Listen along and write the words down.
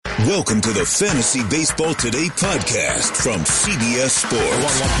Welcome to the Fantasy Baseball Today podcast from CBS Sports.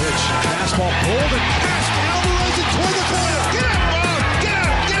 1-1 pitch. Fastball pulled and passed. Alvarez and toward the corner. Get up, Bob! Get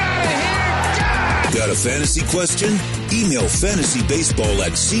up! Get out of here! Got a fantasy question? Email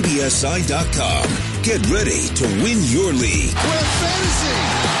fantasybaseball@cbsi.com. Get ready to win your league. Where fantasy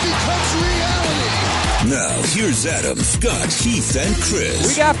becomes reality. Now, here's Adam, Scott, Heath, and Chris.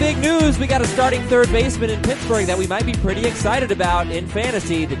 We got big news. We got a starting third baseman in Pittsburgh that we might be pretty excited about in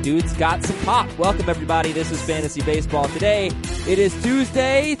fantasy. The dude's got some pop. Welcome, everybody. This is Fantasy Baseball Today. It is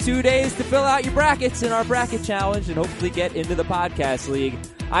Tuesday, 2 days to fill out your brackets in our bracket challenge and hopefully get into the podcast league.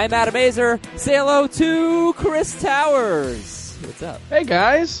 I'm Adam Azer. Say hello to Chris Towers. What's up? Hey,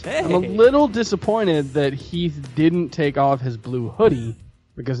 guys. Hey. I'm a little disappointed that Heath didn't take off his blue hoodie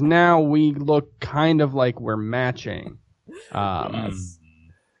because now we look kind of like we're matching. Yes.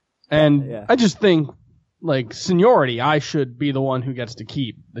 And Yeah. I just think, like, seniority, I should be the one who gets to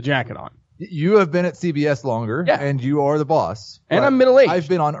keep the jacket on. You have been at CBS longer, Yeah. and you are the boss. And But I'm middle-aged. I've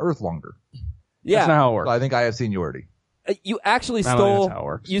been on Earth longer. That's Yeah. not how it works. So I think I have seniority. You actually I don't think stole that's how it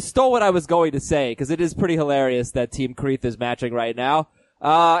works. you stole what I was going to say because it is pretty hilarious that Team Creeth is matching right now.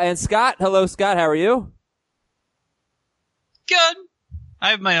 And Scott, hello Scott, how are you? Good. I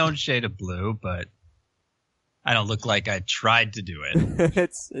have my own shade of blue, but I don't look like I tried to do it.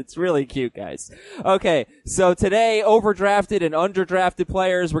 It's really cute, guys. Okay, so today, overdrafted and underdrafted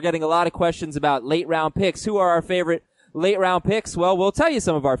players. We're getting a lot of questions about late round picks. Who are our favorite late round picks? Well, we'll tell you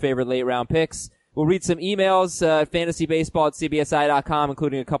some of our favorite late round picks. We'll read some emails, fantasybaseball@cbsi.com,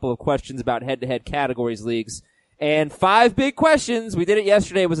 including a couple of questions about head-to-head categories leagues. And 5 big questions. We did it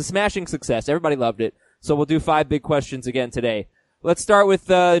yesterday. It was a smashing success. Everybody loved it. So we'll do 5 big questions again today. Let's start with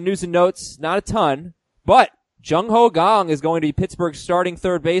news and notes. Not a ton, but Jung-Ho Kang is going to be Pittsburgh's starting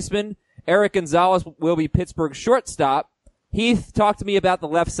third baseman. Eric Gonzalez will be Pittsburgh's shortstop. Heath, talk to me about the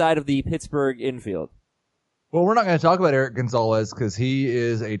left side of the Pittsburgh infield. Well, we're not going to talk about Eric Gonzalez because he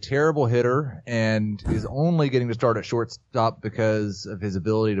is a terrible hitter and is only getting to start at shortstop because of his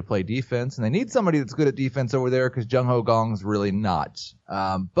ability to play defense. And they need somebody that's good at defense over there because Jung-Ho Kang's really not.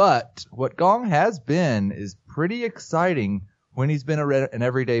 But what Kang has been is pretty exciting when he's been an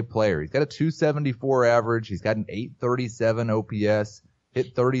everyday player. He's got a 274 average. He's got an 837 OPS,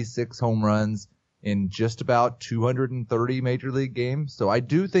 hit 36 home runs in just about 230 major league games. So I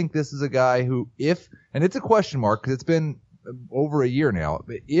do think this is a guy who, and it's a question mark because it's been over a year now,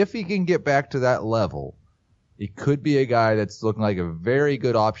 but if he can get back to that level, he could be a guy that's looking like a very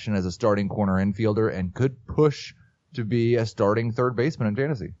good option as a starting corner infielder and could push to be a starting third baseman in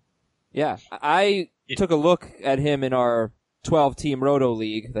fantasy. Yeah, I took a look at him in our 12-team Roto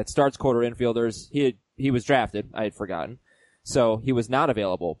League that starts quarter infielders. He was drafted. I had forgotten. So he was not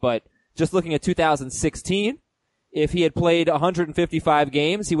available. But just looking at 2016, if he had played 155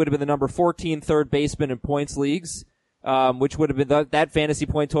 games, he would have been the number 14 third baseman in points leagues, which would have been that fantasy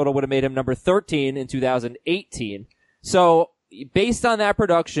point total would have made him number 13 in 2018. So based on that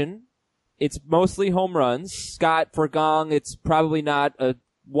production, it's mostly home runs. Scott, for Kang, it's probably not a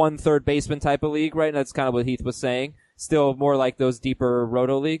one third baseman type of league, right? That's kind of what Heath was saying. Still more like those deeper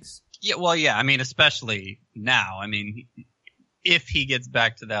Roto leagues? Yeah, well, yeah, I mean, especially now. I mean, if he gets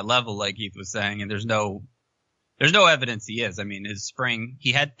back to that level, like Heath was saying, and there's no evidence he is. I mean, his spring,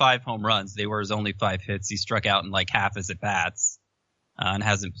 he had 5 home runs. They were his only 5 hits. He struck out in like half his at-bats, and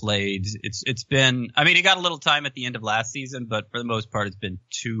hasn't played. It's been, I mean, he got a little time at the end of last season, but for the most part, it's been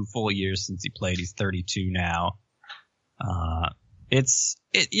 2 full years since he played. He's 32 now.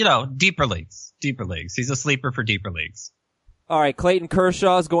 Deeper leagues. He's a sleeper for deeper leagues. All right, Clayton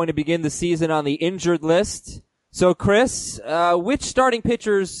Kershaw is going to begin the season on the injured list. So, Chris, which starting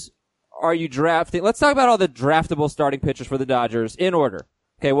pitchers are you drafting? Let's talk about all the draftable starting pitchers for the Dodgers in order.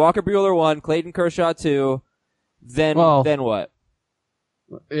 Okay, Walker Buehler 1, Clayton Kershaw 2, then what?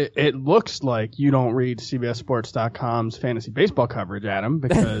 It looks like you don't read CBSSports.com's fantasy baseball coverage, Adam,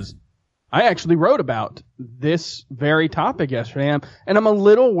 because I actually wrote about this very topic yesterday, and I'm a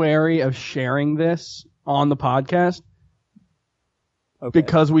little wary of sharing this on the podcast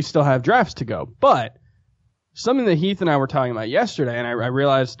because we still have drafts to go. But something that Heath and I were talking about yesterday, and I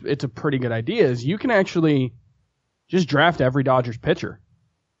realized it's a pretty good idea, is you can actually just draft every Dodgers pitcher.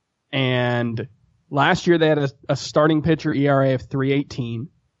 And last year they had a starting pitcher ERA of 3.18.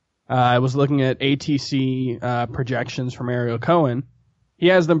 I was looking at ATC projections from Ariel Cohen. He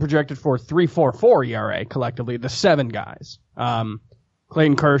has them projected for 3.44 ERA collectively, the 7 guys.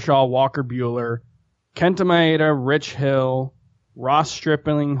 Clayton Kershaw, Walker Buehler, Kenta Maeda, Rich Hill, Ross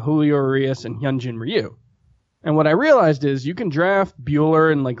Stripling, Julio Urias, and Hyunjin Ryu. And what I realized is you can draft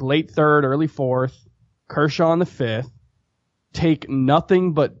Buehler in like late 3rd, early 4th, Kershaw in the 5th, take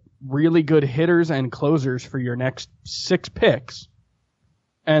nothing but really good hitters and closers for your next 6 picks.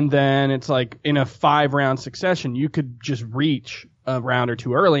 And then it's like in a 5-round succession, you could just reach a round or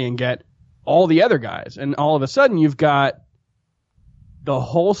two early and get all the other guys. And all of a sudden you've got the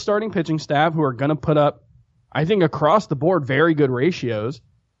whole starting pitching staff who are going to put up, I think, across the board, very good ratios.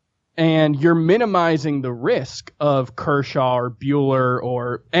 And you're minimizing the risk of Kershaw or Buehler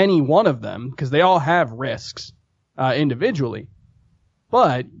or any one of them, because they all have risks individually.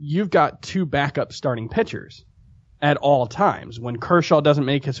 But you've got 2 backup starting pitchers at all times. When Kershaw doesn't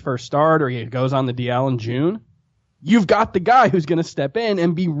make his first start or he goes on the DL in June, you've got the guy who's going to step in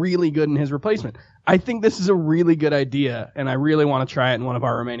and be really good in his replacement. I think this is a really good idea, and I really want to try it in one of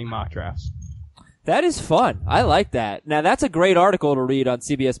our remaining mock drafts. That is fun. I like that. Now, that's a great article to read on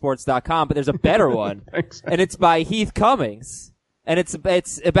CBSSports.com, but there's a better one, and it's by Heath Cummings, and it's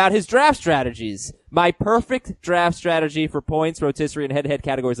about his draft strategies. My perfect draft strategy for points, rotisserie, and head-to-head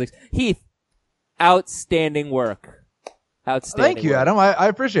categories. Like, Heath, outstanding work. Outstanding. Thank you, work. Adam. I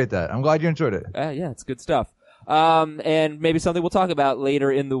appreciate that. I'm glad you enjoyed it. Yeah, it's good stuff. And maybe something we'll talk about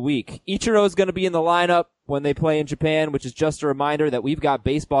later in the week. Ichiro is going to be in the lineup when they play in Japan, which is just a reminder that we've got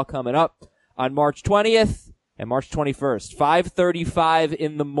baseball coming up on March 20th and March 21st. 5:35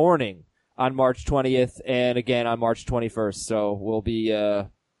 in the morning on March 20th and again on March 21st. So we'll be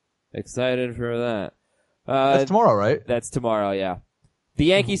excited for that. That's tomorrow, right? That's tomorrow, yeah. The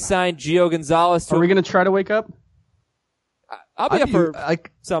Yankees signed Gio Gonzalez. Are we going to try to wake up? I'll be up for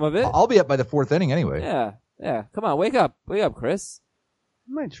some of it. I'll be up by the 4th inning anyway. Yeah. Come on, wake up. Wake up, Chris.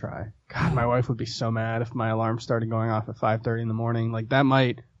 I might try. God, my wife would be so mad if my alarm started going off at 5:30 in the morning. Like,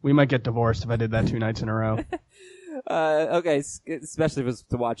 we might get divorced if I did that 2 nights in a row. Okay, especially if it's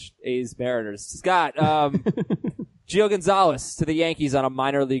to watch A's Mariners. Scott, Gio Gonzalez to the Yankees on a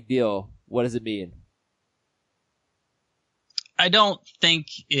minor league deal. What does it mean? I don't think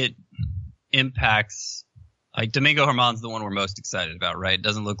it impacts. Like, Domingo Germán's the one we're most excited about, right? It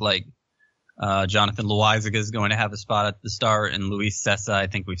doesn't look like Jonathan Loaizaga is going to have a spot at the start, and Luis Cessa, I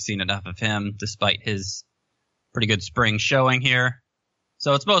think we've seen enough of him despite his pretty good spring showing here.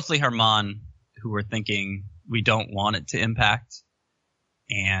 So it's mostly Germán who we're thinking we don't want it to impact.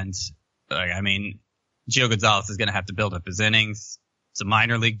 And, I mean, Gio Gonzalez is going to have to build up his innings. It's a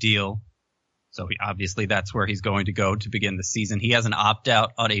minor league deal. So obviously that's where he's going to go to begin the season. He has an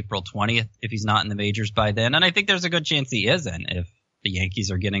opt-out on April 20th if he's not in the majors by then. And I think there's a good chance he isn't if the Yankees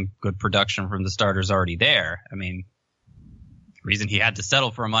are getting good production from the starters already there. I mean, the reason he had to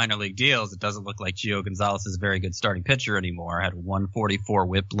settle for a minor league deal is it doesn't look like Gio Gonzalez is a very good starting pitcher anymore. Had a 144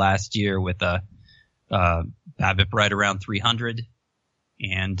 whip last year with a BABIP right around 300.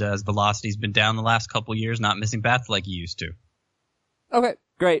 And his velocity's been down the last couple years, not missing bats like he used to. Okay,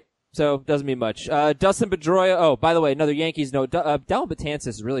 great. So, doesn't mean much. Dustin Pedroia. Oh, by the way, another Yankees note. Dellin Betances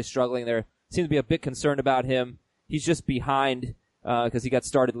is really struggling there. Seems to be a bit concerned about him. He's just behind because he got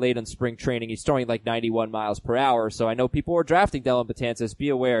started late on spring training. He's throwing like 91 miles per hour. So I know people are drafting Dellin Betances. Be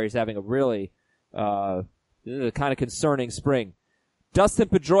aware he's having a really kind of concerning spring. Dustin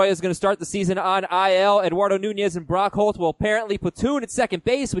Pedroia is going to start the season on IL. Eduardo Nunez and Brock Holt will apparently platoon at second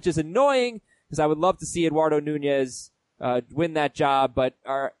base, which is annoying because I would love to see Eduardo Nunez win that job. But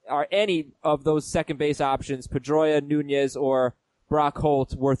are any of those second base options, Pedroia, Nunez, or Brock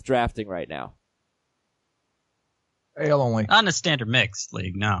Holt, worth drafting right now? AL only. Not in a standard mixed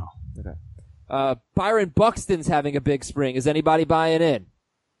league, no. Okay. Byron Buxton's having a big spring. Is anybody buying in?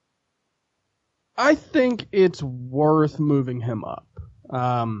 I think it's worth moving him up.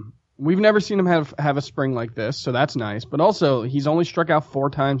 We've never seen him have a spring like this, so that's nice. But also, he's only struck out 4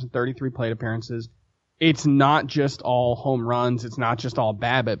 times in 33 plate appearances. It's not just all home runs. It's not just all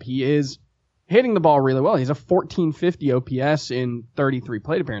BABIP. He is hitting the ball really well. He's a 1450 OPS in 33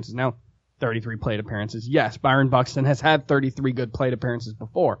 plate appearances. Now, 33 plate appearances. Yes, Byron Buxton has had 33 good plate appearances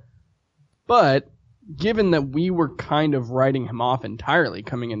before. But given that we were kind of writing him off entirely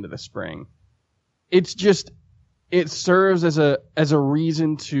coming into the spring, it serves as a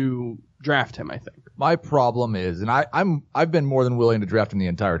reason to draft him, I think. My problem is, and I've been more than willing to draft him the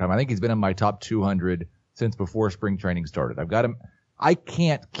entire time. I think he's been in my top 200 since before spring training started. I've got him. I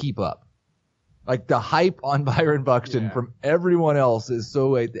can't keep up. Like, the hype on Byron Buxton from everyone else is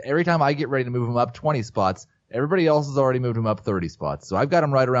so, every time I get ready to move him up 20 spots, everybody else has already moved him up 30 spots. So I've got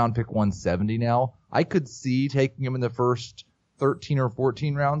him right around pick 170 now. I could see taking him in the first 13 or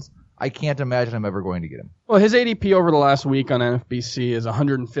 14 rounds. I can't imagine I'm ever going to get him. Well, his ADP over the last week on NFBC is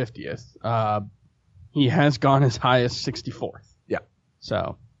 150th. He has gone as high as 64th. Yeah.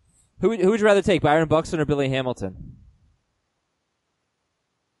 So, Who would you rather take, Byron Buxton or Billy Hamilton?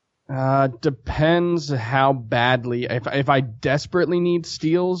 Depends how badly. If I desperately need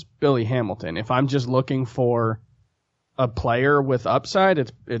steals, Billy Hamilton. If I'm just looking for a player with upside,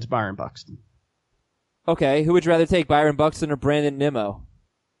 it's Byron Buxton. Okay, who would you rather take, Byron Buxton or Brandon Nimmo?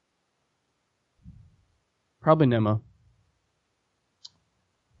 Probably Nimmo.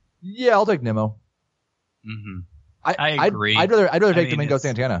 Yeah, I'll take Nimmo. Mm-hmm. I agree. I'd rather take Domingo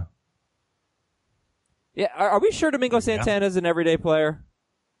Santana. Yeah, are we sure Domingo Santana is an everyday player?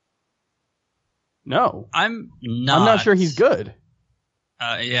 No. I'm not. I'm not sure he's good.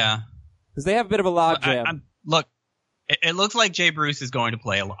 Yeah. Because they have a bit of a logjam. Look, it looks like Jay Bruce is going to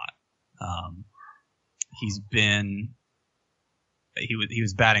play a lot. He was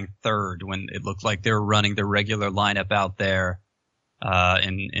batting third when it looked like they were running their regular lineup out there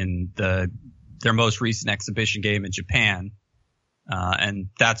in their most recent exhibition game in Japan. And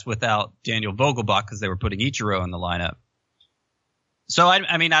that's without Daniel Vogelbach because they were putting Ichiro in the lineup. So,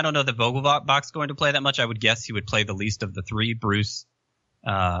 I mean, I don't know that Vogelbach's going to play that much. I would guess he would play the least of the three, Bruce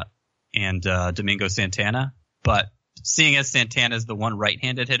and Domingo Santana. But seeing as Santana's the one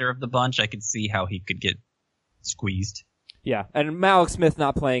right-handed hitter of the bunch, I could see how he could get squeezed. Yeah, and Malik Smith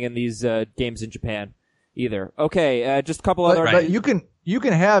not playing in these games in Japan either. Okay, just a couple other. But you can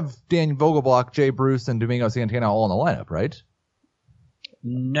have Daniel Vogelbach, Jay Bruce, and Domingo Santana all in the lineup, right?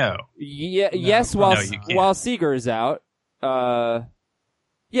 No. Yes, while Seager is out.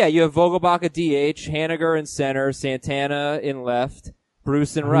 Yeah, you have Vogelbach at DH, Haniger in center, Santana in left,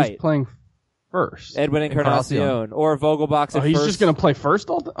 Bruce in right. Who's playing first? Edwin Encarnacion. Or Vogelbach's at he's first. just going to play first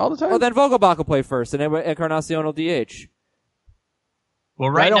all the time? Well, then Vogelbach will play first, and Encarnacion will DH. Well,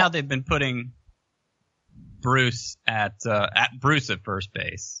 right now they've been putting Bruce at first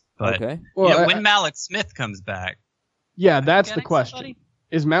base. But okay. Well, when Malik Smith comes back. Yeah, that's the question. Somebody?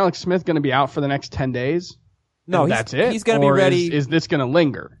 Is Malik Smith going to be out for the next 10 days? No, that's it. He's going to be ready. Is this going to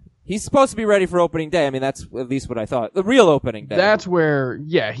linger? He's supposed to be ready for opening day. I mean, that's at least what I thought. The real opening day. That's where,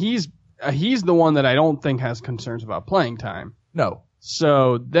 he's the one that I don't think has concerns about playing time. No.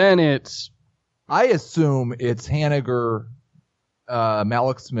 So then I assume it's Haniger,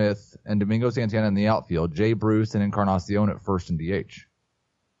 Malik Smith, and Domingo Santana in the outfield, Jay Bruce and Encarnacion at first and DH.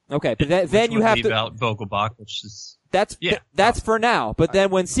 Okay, but then you have to out Vogelbach, which is that's for now. But then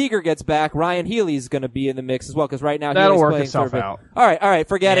when Seager gets back, Ryan Healy's going to be in the mix as well because right now that'll Healy's work playing itself out. All right,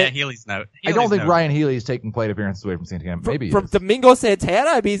 forget it. Healy's no. I don't think Ryan Healy's taking plate appearances away from Santana. Maybe from Domingo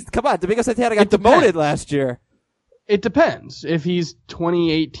Santana. I mean, come on, Domingo Santana got demoted last year. It depends. If he's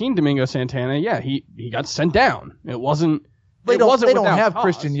 2018 Domingo Santana, he got sent down. It wasn't. They don't have cause.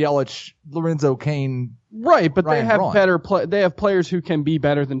 Christian Yelich, Lorenzo Cain. Right, but Ryan they have Braun. they have players who can be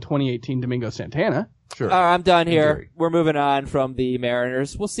better than 2018 Domingo Santana. Sure. All right, I'm done here. Jerry. We're moving on from the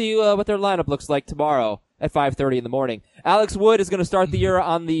Mariners. We'll see what their lineup looks like tomorrow at 5:30 in the morning. Alex Wood is going to start the year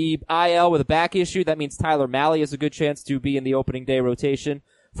on the IL with a back issue. That means Tyler Mahle has a good chance to be in the opening day rotation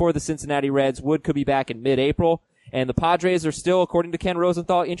for the Cincinnati Reds. Wood could be back in mid-April. And the Padres are still, according to Ken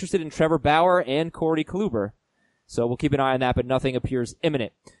Rosenthal, interested in Trevor Bauer and Corey Kluber. So we'll keep an eye on that, but nothing appears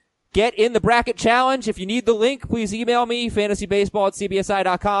imminent. Get in the bracket challenge. If you need the link, please email me,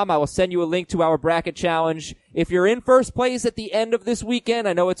 fantasybaseball@cbsi.com. I will send you a link to our bracket challenge. If you're in first place at the end of this weekend,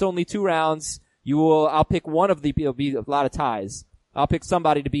 I know it's only 2 rounds. I'll pick one of it'll be a lot of ties. I'll pick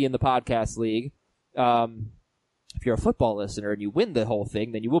somebody to be in the podcast league. If you're a football listener and you win the whole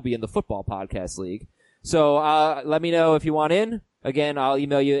thing, then you will be in the football podcast league. So, let me know if you want in. Again, I'll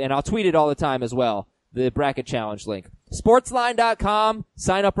email you and I'll tweet it all the time as well. The bracket challenge link. Sportsline.com.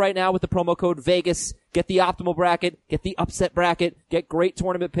 Sign up right now with the promo code Vegas. Get the optimal bracket. Get the upset bracket. Get great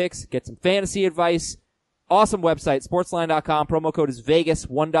tournament picks. Get some fantasy advice. Awesome website. Sportsline.com. Promo code is Vegas.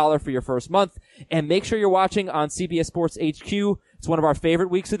 $1 for your first month. And make sure you're watching on CBS Sports HQ. It's one of our favorite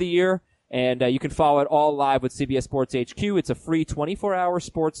weeks of the year. And you can follow it all live with CBS Sports HQ. It's a free 24-hour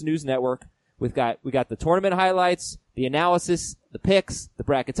sports news network. We got the tournament highlights, the analysis, the picks, the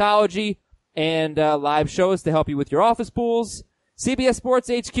bracketology, and live shows to help you with your office pools. CBS Sports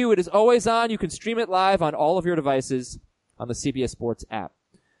HQ, it is always on. You can stream it live on all of your devices on the CBS Sports app.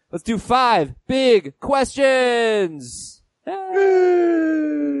 Let's do 5 big questions.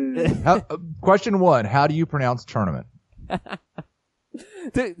 Question 1, how do you pronounce tournament?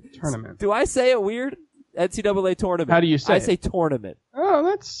 Tournament. Do I say it weird? NCAA tournament. How do you say I it? say tournament. Oh,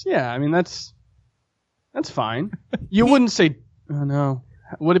 that's fine. You wouldn't say, oh no.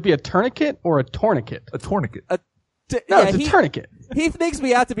 Would it be a tourniquet or a tourniquet? A tourniquet. It's a tourniquet. He makes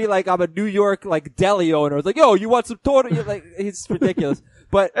me out to be like I'm a New York like deli owner. It's like, yo, you want some tournament? Like, it's ridiculous.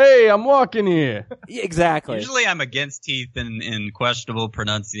 But hey, I'm walking here. Exactly. Usually I'm against Heath in questionable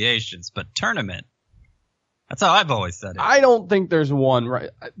pronunciations, but tournament. That's how I've always said it. I don't think there's one right.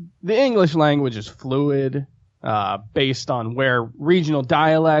 The English language is fluid, based on where regional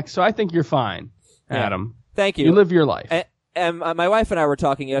dialects. So I think you're fine, Adam. Thank you. You live your life. And my wife and I were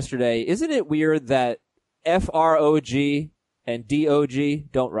talking yesterday. Isn't it weird that FROG and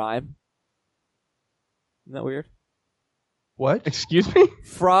DOG don't rhyme? Isn't that weird? What? Excuse me?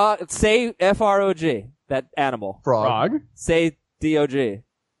 Frog. Say FROG. That animal. Frog. Say DOG.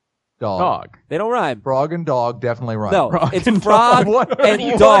 Dog. They don't rhyme. Frog and dog definitely rhyme. No, Frog it's and frog What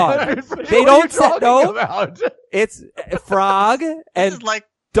and dog. They don't say no. About? It's frog This and is like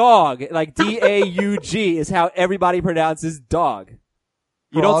dog. Like DAUG is how everybody pronounces dog.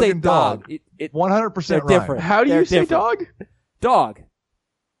 You don't Frog say and dog. dog. It 100% they're rhyme. different. How do They're you say different. dog? Dog.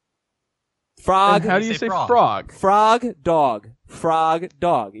 Frog. And how do you say say frog? frog? Frog. Dog. Frog.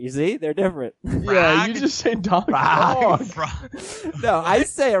 Dog. You see? They're different. Yeah, you just say dog. Dog. frog. No, I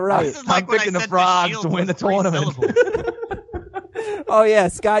say it right. This is like I'm when I picking the said frogs shield to win was the 3 tournament. syllables. Oh yeah,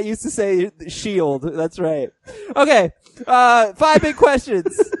 Scott used to say shield. That's right. Okay. 5 big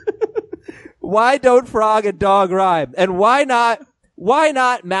questions. Why don't frog and dog rhyme? And why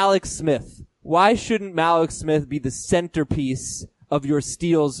not Malik Smith? Why shouldn't Malik Smith be the centerpiece of your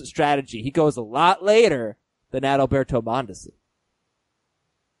steals strategy? He goes a lot later than Adalberto Mondesi.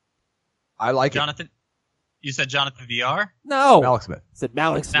 I like Jonathan, you said Jonathan VR? No. it. Alex Smith. I said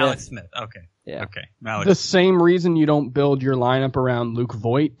Malik Smith. Malik Smith. Okay. Yeah. Okay. Malik. The same reason you don't build your lineup around Luke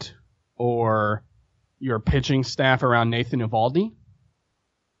Voigt or your pitching staff around Nathan Eovaldi.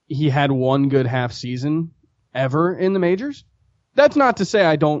 He had one good half season ever in the majors. That's not to say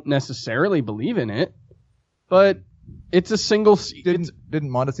I don't necessarily believe in it, but it's a single season. Didn't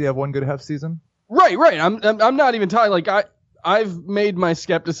Mondesi have one good half season? Right. I'm not even talking like I've made my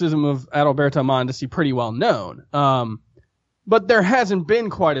skepticism of Adalberto Mondesi pretty well known. But there hasn't been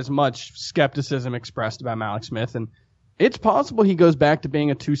quite as much skepticism expressed about Malik Smith, and it's possible he goes back to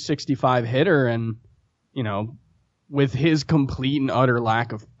being a 265 hitter, and with his complete and utter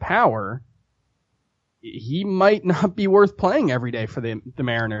lack of power, he might not be worth playing every day for the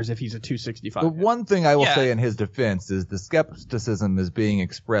Mariners if he's a 265. The one thing I will Yeah. say in his defense is the skepticism is being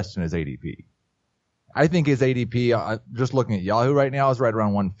expressed in his ADP. I think his ADP, just looking at Yahoo right now, is right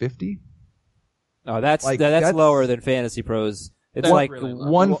around 150. Oh, that's Like, that's that's- lower than Fantasy Pros. It's That's like really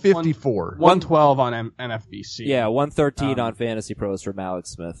low. 154. 112 on NFBC. 113 on Fantasy Pros for Malik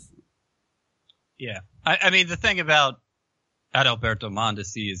Smith. Yeah. I mean, the thing about Adalberto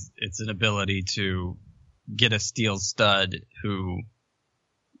Mondesi is its an ability to get a steel stud who,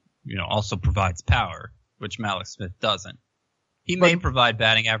 also provides power, which Malik Smith doesn't. He may provide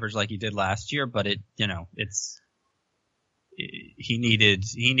batting average like he did last year, but he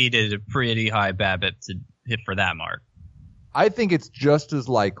needed a pretty high BABIP to hit for that mark. I think it's just as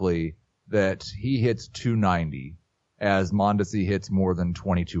likely that he hits 290 as Mondesi hits more than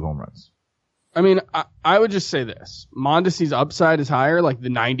 22 home runs. I mean, I would just say this. Mondesi's upside is higher, like the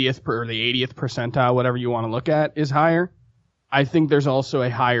 90th or the 80th percentile, whatever you want to look at, is higher. I think there's also a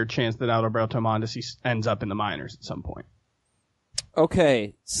higher chance that Adalberto Mondesi ends up in the minors at some point.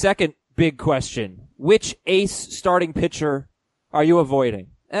 Okay, second big question. Which ace starting pitcher are you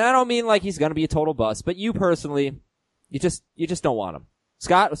avoiding? And I don't mean like he's going to be a total bust, but you personally, you just don't want him.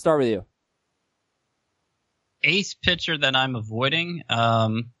 Scott, let's start with you. Ace pitcher that I'm avoiding,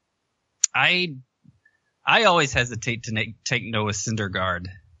 I always hesitate to take Noah Syndergaard,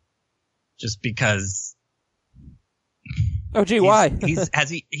 just because. Oh, gee, why?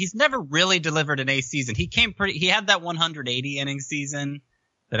 He's never really delivered an ace season. He had that 180 inning season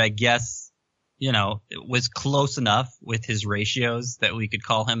that I guess, it was close enough with his ratios that we could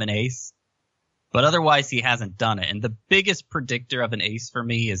call him an ace. But otherwise he hasn't done it. And the biggest predictor of an ace for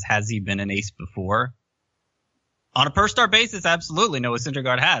me is, has he been an ace before? On a per start basis, absolutely. Noah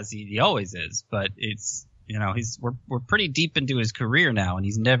Syndergaard has. He always is. But it's, we're pretty deep into his career now, and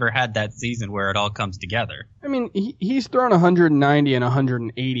he's never had that season where it all comes together. I mean, he's thrown 190 and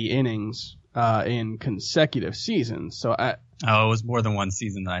 180 innings in consecutive seasons. So it was more than one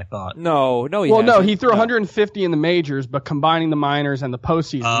season than I thought. No, he hasn't. he threw 150 in the majors, but combining the minors and the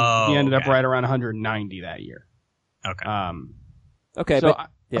postseason, he ended up okay. right around 190 that year. Okay. Okay, So but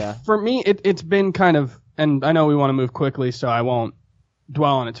yeah. For me, it's been kind of, and I know we want to move quickly, so I won't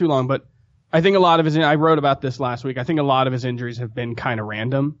dwell on it too long, but I think a lot of I wrote about this last week, I think a lot of his injuries have been kind of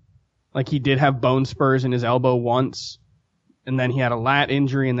random. Like he did have bone spurs in his elbow once, and then he had a lat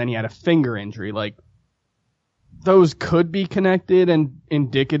injury, and then he had a finger injury. Like, those could be connected and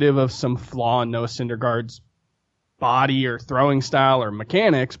indicative of some flaw in Noah Syndergaard's body or throwing style or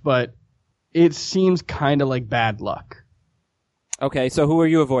mechanics, but it seems kind of like bad luck. Okay, so who are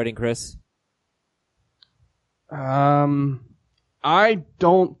you avoiding, Chris? I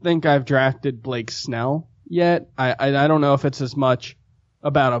don't think I've drafted Blake Snell yet. I don't know if it's as much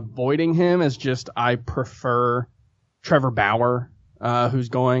about avoiding him as just I prefer Trevor Bauer, who's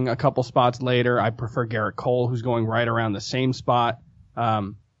going a couple spots later. I prefer Garrett Cole, who's going right around the same spot.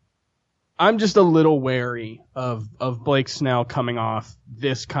 I'm just a little wary of Blake Snell coming off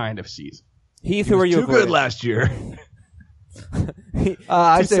this kind of season. Heath, who are you Too avoiding? good last year.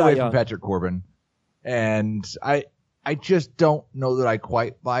 I stay Cy away Young. from Patrick Corbin, and I just don't know that I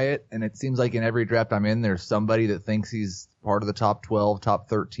quite buy it. And it seems like in every draft I'm in, there's somebody that thinks he's part of the top 12, top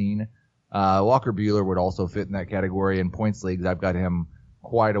 13. Walker Buehler would also fit in that category. In points leagues, I've got him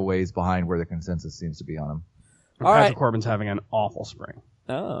quite a ways behind where the consensus seems to be on him. All Patrick right. Corbin's having an awful spring.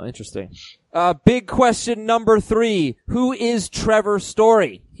 Oh, interesting. Big question number 3. Who is Trevor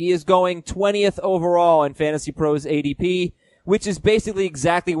Story? He is going 20th overall in Fantasy Pros ADP, which is basically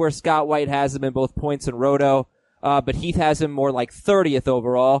exactly where Scott White has him in both points and roto. But Heath has him more like 30th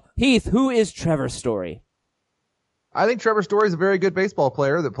overall. Heath, who is Trevor Story? I think Trevor Story is a very good baseball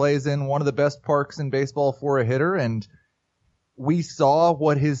player that plays in one of the best parks in baseball for a hitter, and we saw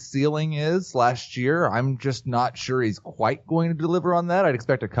what his ceiling is last year. I'm just not sure he's quite going to deliver on that. I'd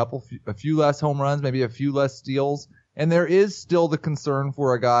expect a few less home runs, maybe a few less steals. And there is still the concern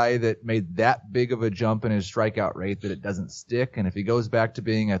for a guy that made that big of a jump in his strikeout rate that it doesn't stick. And if he goes back to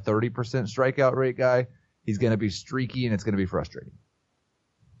being a 30% strikeout rate guy, he's going to be streaky and it's going to be frustrating.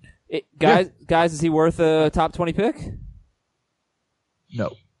 Guys, is he worth a top 20 pick?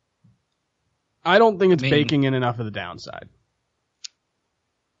 No. I don't think it's baking in enough of the downside.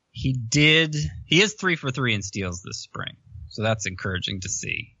 He is 3 for 3 in steals this spring, so that's encouraging to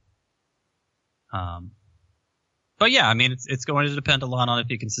see. But yeah, I mean, it's going to depend a lot on if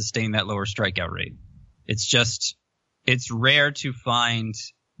he can sustain that lower strikeout rate. It's rare to find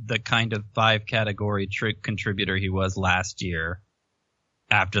the kind of 5 category contributor he was last year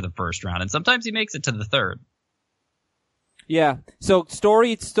after the first round, and sometimes he makes it to the third. Yeah. So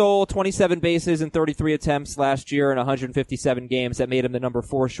Story stole 27 bases in 33 attempts last year in 157 games. That made him the number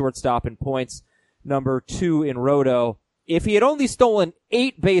 4 shortstop in points, number 2 in roto. If he had only stolen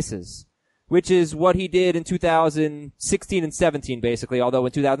 8 bases, which is what he did in 2016 and 17, basically, although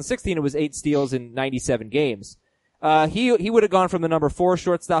in 2016 it was 8 steals in 97 games, he would have gone from the number 4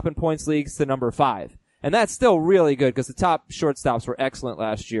 shortstop in points leagues to number 5. And that's still really good because the top shortstops were excellent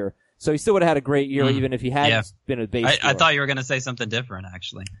last year. So he still would have had a great year even if he hadn't been a base I thought you were going to say something different,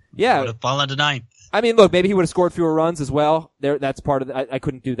 actually. Yeah. Would have fallen to 9th. I mean, look, maybe he would have scored fewer runs as well. That's part of I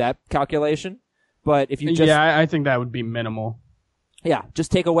couldn't do that calculation. But if you just... Yeah, I think that would be minimal. Yeah,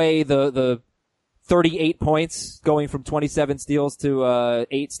 just take away the 38 points going from 27 steals to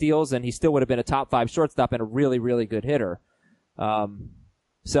 8 steals, and he still would have been a top 5 shortstop and a really, really good hitter.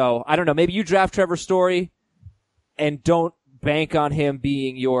 So, I don't know. Maybe you draft Trevor Story and don't bank on him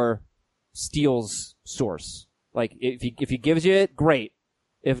being your steals source. Like, if he gives you it, great.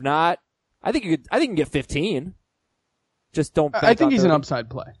 If not, I think you can get 15. Just don't bank I think on he's 30. an upside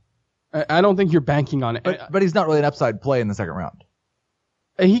play. I don't think you're banking on it. But he's not really an upside play in the second round.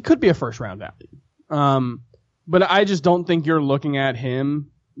 He could be a first round value. But I just don't think you're looking at him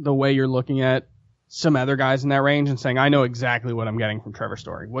the way you're looking at some other guys in that range and saying, I know exactly what I'm getting from Trevor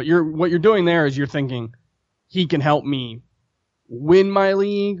Story. What you're doing there is you're thinking he can help me win my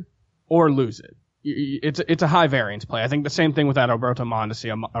league or lose it. It's a high variance play. I think the same thing with Adalberto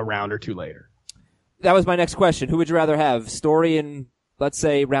Mondesi a round or 2 later. That was my next question. Who would you rather have? Story in, let's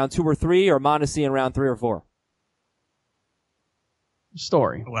say, round 2 or 3, or Mondesi in round 3 or 4?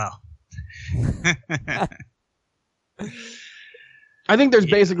 Story. Well. I think there's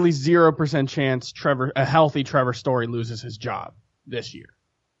basically 0% chance a healthy Trevor Story loses his job this year.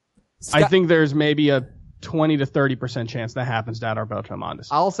 I think there's maybe a 20 to 30% chance that happens to Adalberto Mondesi.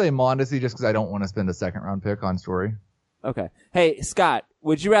 I'll say Mondesi just because I don't want to spend a second round pick on Story. Okay. Hey, Scott,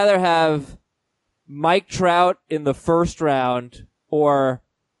 would you rather have Mike Trout in the first round or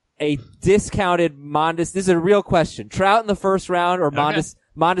a discounted Mondesi? This is a real question. Trout in the first round or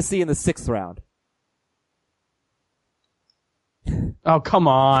Mondesi in the 6th round? Oh, come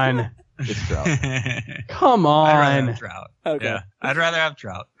on. It's Trout. Come on. I'd rather have Trout. Okay. Yeah, I'd rather have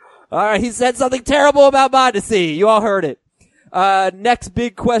Trout. All right, he said something terrible about Mondesi. You all heard it. Next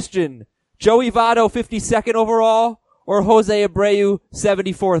big question. Joey Votto, 52nd overall, or Jose Abreu,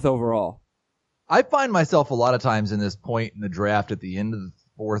 74th overall? I find myself a lot of times in this point in the draft at the end of the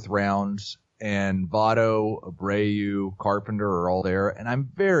 4th round, and Votto, Abreu, Carpenter are all there, and I'm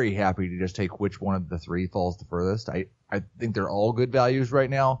very happy to just take which one of the 3 falls the furthest. I think they're all good values right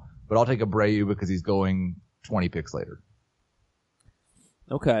now, but I'll take Abreu because he's going 20 picks later.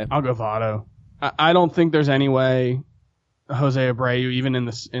 Okay. I'll go Votto. I don't think there's any way Jose Abreu, even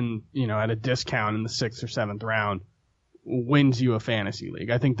at a discount in the 6th or 7th round, wins you a fantasy league.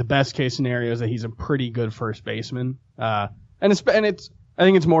 I think the best case scenario is that he's a pretty good first baseman. I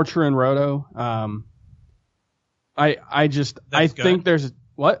think it's more true in Roto. I think there's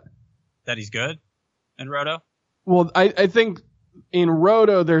what? That he's good in Roto? Well, I think in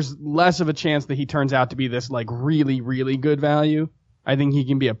Roto there's less of a chance that he turns out to be this like really, really good value. I think he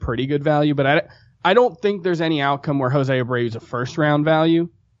can be a pretty good value, but I don't think there's any outcome where Jose Abreu is a first round value,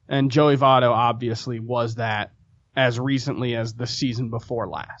 and Joey Votto obviously was that as recently as the season before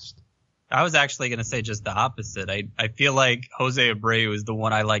last. I was actually going to say just the opposite. I feel like Jose Abreu is the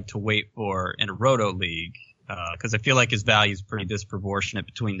one I like to wait for in a Roto league, because I feel like his value is pretty disproportionate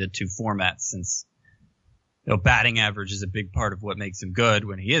between the two formats, since batting average is a big part of what makes him good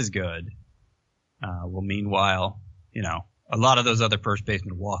when he is good. Meanwhile, a lot of those other first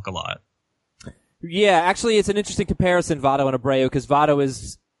basemen walk a lot. Yeah, actually, it's an interesting comparison, Votto and Abreu, because Votto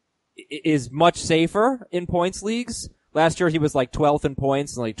is much safer in points leagues. Last year he was like 12th in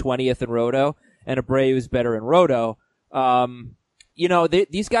points and like 20th in Roto, and Abreu is better in Roto.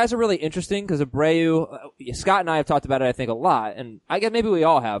 These guys are really interesting because Abreu, Scott and I have talked about it, I think, a lot, and I guess maybe we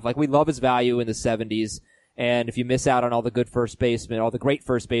all have. Like, we love his value in the 70s, and if you miss out on all the good first basemen, all the great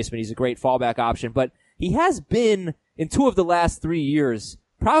first basemen, he's a great fallback option, but he has been, in 2 of the last 3 years,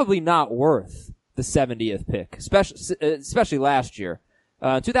 probably not worth the 70th pick, especially last year.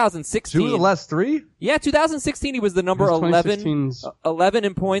 2016. 2 of the last 3? Yeah, 2016 he was the number 11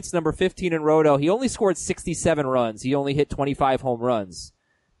 in points, number 15 in Roto. He only scored 67 runs. He only hit 25 home runs.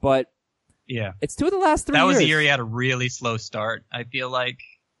 But yeah, it's 2 of the last 3 years. That was the year he had a really slow start, I feel like.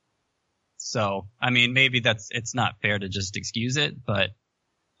 So, I mean, maybe it's not fair to just excuse it, but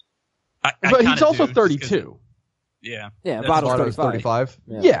but he's also 32. Yeah. Yeah, Votto's 35.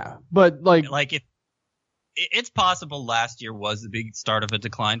 Yeah, but if it's possible last year was the big start of a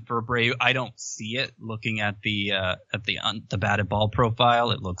decline for Abreu. I don't see it looking at the batted ball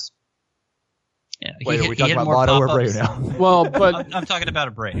profile. It looks. Yeah, Wait, are we talking about Votto or Abreu now? Well, but I'm talking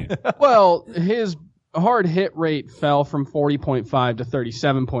about Abreu. Well, his hard hit rate fell from 40.5 to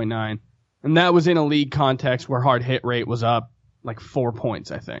 37.9, and that was in a league context where hard hit rate was up like 4 points,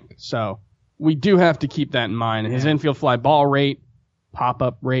 I think. So we do have to keep that in mind. His infield fly ball rate, pop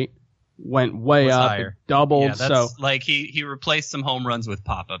up rate went way up, higher. It doubled. Yeah, that's like he replaced some home runs with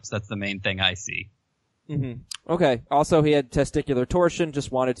pop-ups. That's the main thing I see. Mm-hmm. Okay. Also, he had testicular torsion.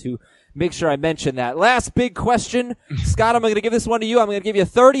 Just wanted to make sure I mentioned that. Last big question. Scott, I'm going to give this one to you. I'm going to give you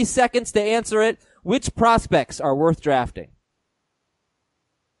 30 seconds to answer it. Which prospects are worth drafting?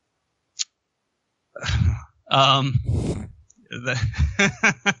 Got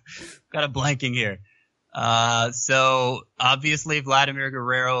a blanking here. So obviously Vladimir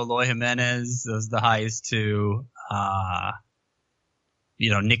Guerrero, Eloy Jimenez, those are the highest two.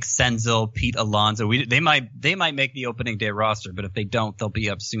 Nick Senzel, Pete Alonso. They might make the opening day roster, but if they don't, they'll be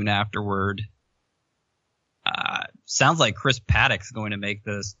up soon afterward. Sounds like Chris Paddock's going to make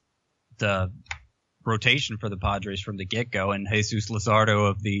the rotation for the Padres from the get-go, and Jesus Luzardo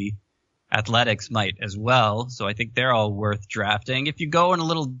of the Athletics might as well. So I think they're all worth drafting. If you go in a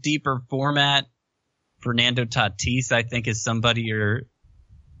little deeper format, Fernando Tatis, I think, is somebody you're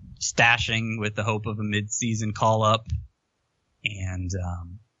stashing with the hope of a mid-season call-up. And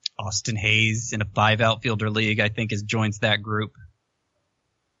Austin Hayes in a 5 outfielder league, I think, joins that group.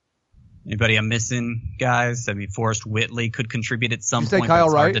 Anybody I'm missing, guys? I mean, Forrest Whitley could contribute at some point, Kyle but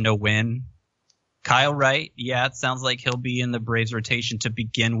it's Wright? hard to know when. Kyle Wright, yeah, it sounds like he'll be in the Braves rotation to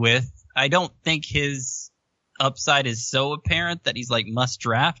begin with. I don't think his upside is so apparent that he's like must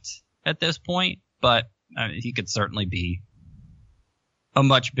draft at this point, but he could certainly be a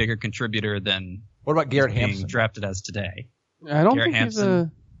much bigger contributor than What about Garrett being Hampson? drafted as today. I don't Garrett think is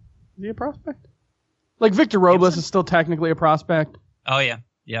Hampson. he a prospect? Like Victor Robles Hampson? is still technically a prospect. Oh yeah.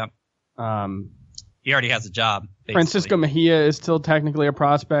 He already has a job. Basically. Francisco Mejia is still technically a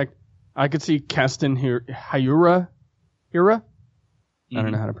prospect. I could see Keston Hiura. I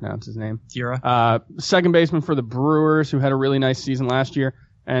don't know how to pronounce his name. Hira. Second baseman for the Brewers, who had a really nice season last year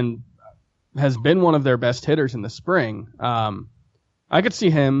and has been one of their best hitters in the spring. I could see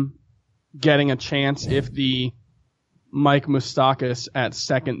him getting a chance if the Mike Moustakas at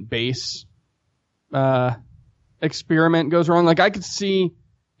second base experiment goes wrong. Like, I could see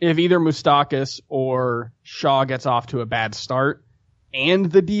if either Moustakas or Shaw gets off to a bad start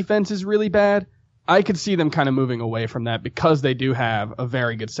and the defense is really bad, I could see them kind of moving away from that because they do have a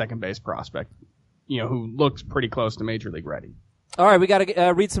very good second base prospect, who looks pretty close to Major League ready. All right, we got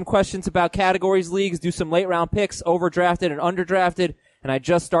to read some questions about categories leagues, do some late round picks, overdrafted and underdrafted, and I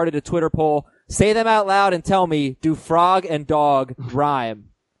just started a Twitter poll. Say them out loud and tell me, do frog and dog rhyme?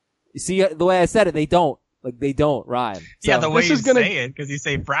 You see the way I said it, they don't. Like, they don't rhyme. Yeah, the way you is gonna- say it, because you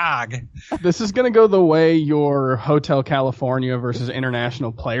say frog. This is going to go the way your Hotel California versus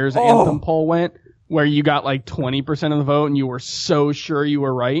International Players Anthem poll went, where you got like 20% of the vote and you were so sure you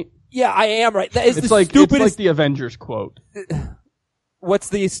were right. Yeah, I am right. That is It's the like stupidest. the Avengers quote. What's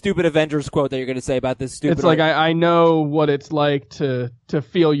the stupid Avengers quote that you're going to say about this stupid? It's like, I know what it's like to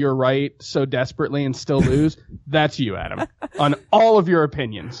feel you're right so desperately and still lose. That's you, Adam, on all of your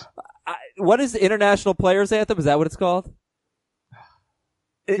opinions. What is the International Players Anthem? Is that what it's called?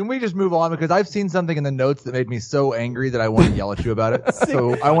 Can we just move on? Because I've seen something in the notes that made me so angry that I want to yell at you about it.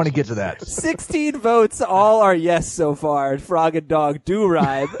 So I want to get to that. 16 votes, all are yes so far. Frog and dog do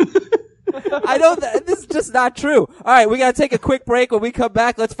rhyme. This is just not true. All right, we got to take a quick break. When we come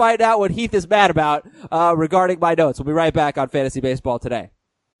back, let's find out what Heath is mad about regarding my notes. We'll be right back on Fantasy Baseball Today.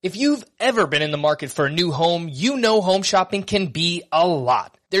 If you've ever been in the market for a new home, you know home shopping can be a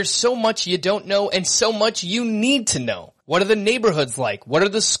lot. There's so much you don't know and so much you need to know. What are the neighborhoods like? What are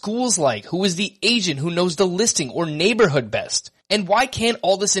the schools like? Who is the agent who knows the listing or neighborhood best? And why can't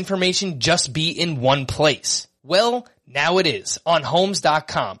all this information just be in one place? Well, now it is on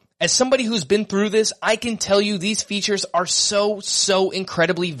Homes.com. As somebody who's been through this, I can tell you these features are so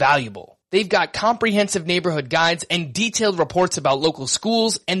incredibly valuable. They've got comprehensive neighborhood guides and detailed reports about local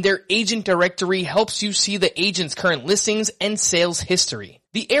schools, and their agent directory helps you see the agent's current listings and sales history.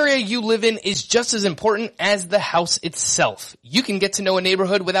 The area you live in is just as important as the house itself. You can get to know a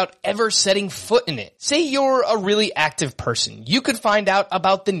neighborhood without ever setting foot in it. Say you're a really active person. You could find out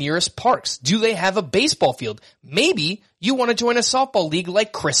about the nearest parks. Do they have a baseball field? Maybe you want to join a softball league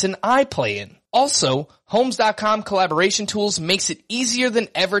like Chris and I play in. Also, Homes.com collaboration tools makes it easier than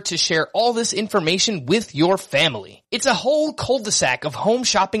ever to share all this information with your family. It's a whole cul-de-sac of home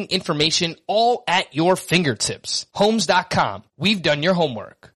shopping information all at your fingertips. Homes.com. We've done your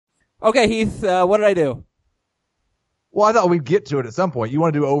homework. Okay, Heath, what did I do? Well, I thought we'd get to it at some point. You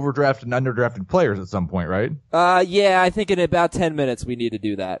want to do overdraft and underdrafted players at some point, right? Yeah, I think in about 10 minutes we need to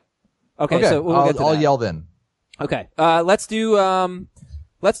do that. Okay, so we'll get to I'll that. yell then. Okay, let's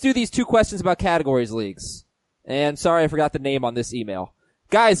do these two questions about categories leagues. And sorry, I forgot the name on this email.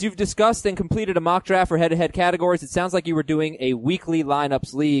 Guys, you've discussed and completed a mock draft for head-to-head categories. It sounds like you were doing a weekly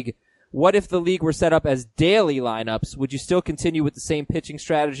lineups league. What if the league were set up as daily lineups? Would you still continue with the same pitching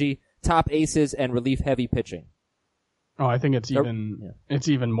strategy, top aces, and relief-heavy pitching? Oh, I think it's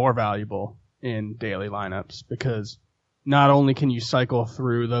even more valuable in daily lineups because not only can you cycle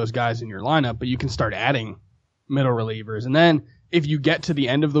through those guys in your lineup, but you can start adding middle relievers. And then if you get to the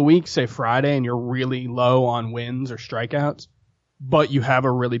end of the week, say Friday, and you're really low on wins or strikeouts, but you have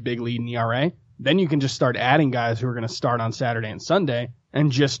a really big lead in ERA, then you can just start adding guys who are going to start on Saturday and Sunday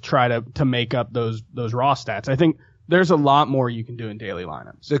and just try to make up those raw stats. I think there's a lot more you can do in daily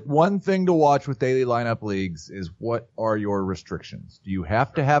lineups. The one thing to watch with daily lineup leagues is what are your restrictions? Do you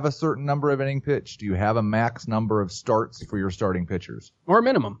have to have a certain number of inning pitch? Do you have a max number of starts for your starting pitchers? Or a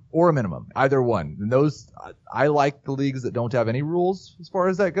minimum. Or a minimum. Either one. And those, I like the leagues that don't have any rules as far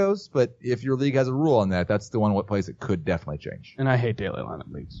as that goes, but if your league has a rule on that, that's the one place it could definitely change. And I hate daily lineup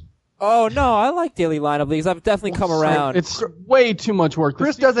leagues. Oh, no, I like daily lineup leagues. I've definitely come around. It's way too much work.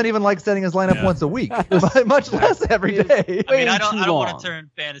 Chris doesn't even like setting his lineup once a week, much less every day. I mean, I don't long. want to turn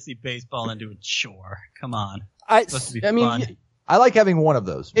fantasy baseball into a chore. Come on. I It's supposed to be fun. I like having one of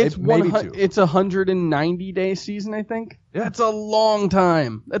those. It's maybe two. It's a 190-day season, I think. Yeah. That's a long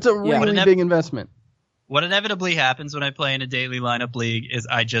time. That's a really big investment. What inevitably happens when I play in a daily lineup league is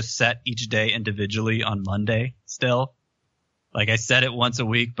I just set each day individually on Monday still. Like I set it once a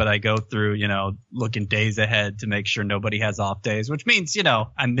week, but I go through, looking days ahead to make sure nobody has off days, which means,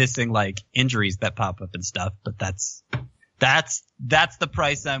 I'm missing like injuries that pop up and stuff, but that's the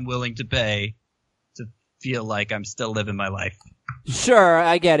price I'm willing to pay to feel like I'm still living my life. Sure,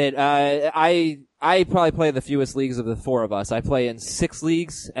 I get it. I probably play the fewest leagues of the four of us. I play in 6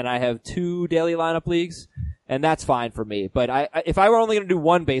 leagues, and I have 2 daily lineup leagues, and that's fine for me. But if I were only going to do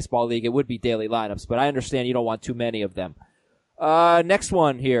one baseball league, it would be daily lineups, but I understand you don't want too many of them. Next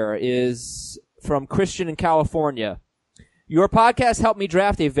one here is from Christian in California. Your podcast helped me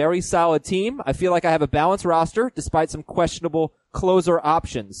draft a very solid team. I feel like I have a balanced roster despite some questionable closer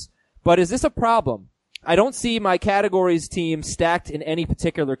options. But is this a problem? I don't see my categories team stacked in any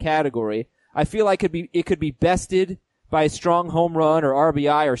particular category. I feel like it could be bested by a strong home run or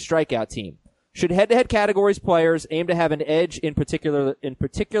RBI or strikeout team. Should head-to-head categories players aim to have an edge in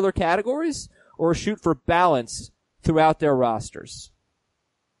particular categories or shoot for balance throughout their rosters?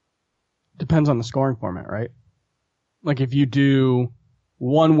 Depends on the scoring format, right? Like if you do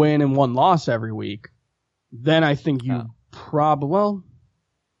 1 win and 1 loss every week, then I think you well,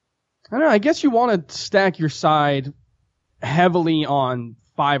 I don't know. I guess you want to stack your side heavily on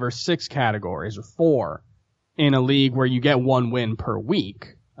 5 or 6 categories or 4 in a league where you get 1 win per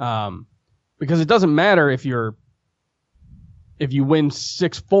week. Because it doesn't matter if you win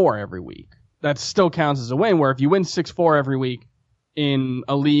 6-4 every week. That still counts as a win, where if you win 6-4 every week in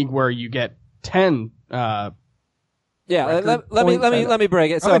a league where you get 10, let me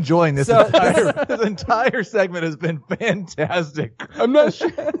break it. So, I'm enjoying this. This entire segment has been fantastic. I'm not sure.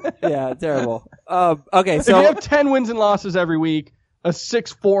 Yeah, terrible. Okay, If so you have 10 wins and losses every week, a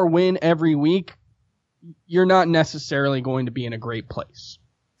 6-4 win every week, you're not necessarily going to be in a great place.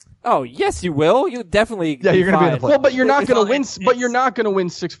 oh yes, you will. You definitely. Yeah, you're gonna be in the fine. play. Well, but you're not going to win. it's- But you're not going to win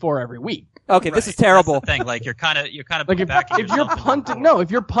 6-4 every week. Okay, this is Right. terrible. That's the thing. Like you're kind of Like if you're punting,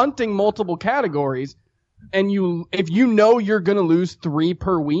 if you're punting multiple categories, and if you know you're going to lose 3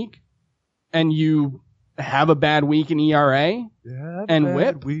 per week, and you have a bad week in ERA and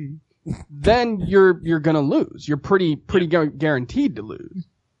WHIP, then you're going to lose. You're pretty guaranteed to lose.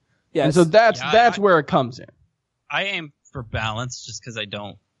 Yes. And so that's where it comes in. I aim for balance just because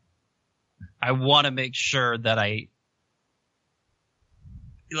I want to make sure that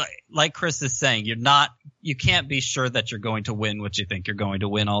like Chris is saying, you can't be sure that you're going to win what you think you're going to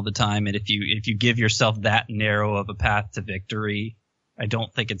win all the time. And if you give yourself that narrow of a path to victory, I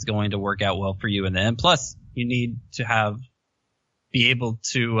don't think it's going to work out well for you in the end. Plus, you need to be able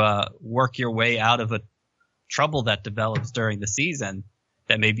to work your way out of a trouble that develops during the season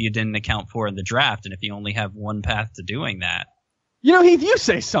that maybe you didn't account for in the draft. And if you only have one path to doing that, You know, Heath, you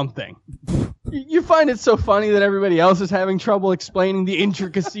say something. You find it so funny that everybody else is having trouble explaining the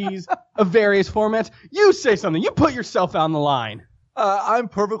intricacies of various formats. You say something. You put yourself on the line. I'm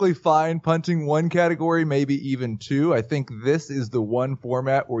perfectly fine punting 1 category, maybe even 2. I think this is the one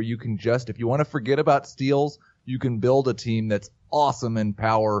format where you can if you want to forget about steals, you can build a team that's awesome in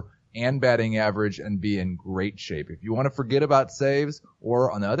power and batting average and be in great shape. If you want to forget about saves,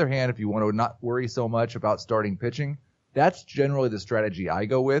 or on the other hand, if you want to not worry so much about starting pitching, that's generally the strategy I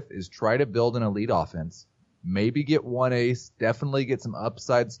go with, is try to build an elite offense, maybe get 1 ace, definitely get some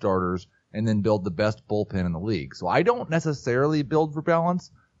upside starters, and then build the best bullpen in the league. So I don't necessarily build for balance,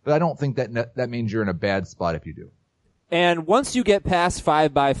 but I don't think that means you're in a bad spot if you do. And once you get past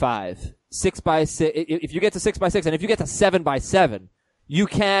 5x5, 6x6, if you get to 6x6, and if you get to 7x7, you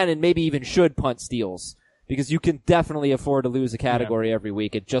can and maybe even should punt steals, because you can definitely afford to lose a category every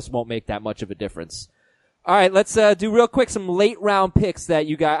week. It just won't make that much of a difference. All right, let's do real quick some late round picks that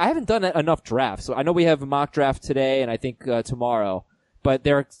you got. I haven't done enough drafts, so I know we have a mock draft today and I think tomorrow, but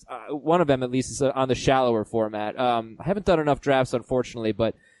there one of them at least is on the shallower format. I haven't done enough drafts, unfortunately,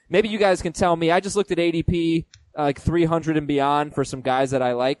 but maybe you guys can tell me. I just looked at ADP, like 300 and beyond for some guys that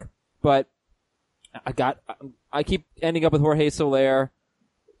I like, but I keep ending up with Jorge Soler,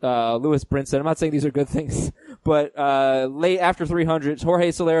 Lewis Brinson. I'm not saying these are good things, but late after 300, Jorge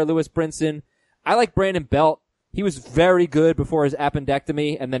Soler, Lewis Brinson. I like Brandon Belt. He was very good before his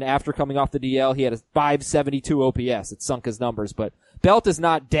appendectomy, and then after coming off the DL, he had a 572 OPS. It sunk his numbers, but Belt is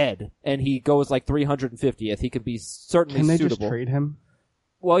not dead, and he goes like 350th. He could be certainly Can they suitable. just trade him?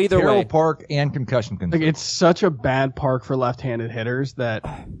 Well, either Carroll way. Park and concussion Like, concern. it's such a bad park for left-handed hitters that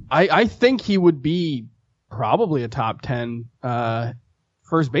I think he would be probably a top 10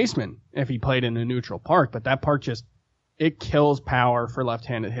 first baseman if he played in a neutral park, but that park it kills power for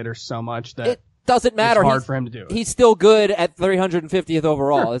left-handed hitters so much that It doesn't matter. it's hard for him to do it. He's still good at 350th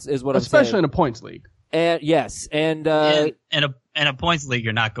overall, is what I'm saying. Especially in a points league. And yes, and in a points league,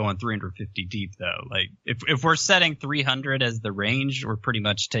 you're not going 350 deep though. Like if we're setting 300 as the range, we're pretty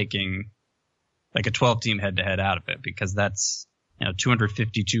much taking like a 12-team head-to-head out of it, because that's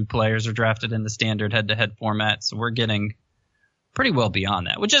 252 players are drafted in the standard head-to-head format, so we're getting pretty well beyond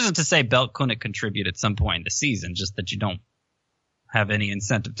that. Which isn't to say Belt couldn't contribute at some point in the season, just that you don't have any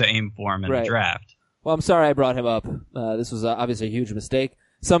incentive to aim for him in the draft. well, I'm sorry I brought him up. This was obviously a huge mistake.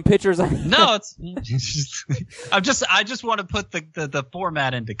 Some pitchers. No, I just want to put the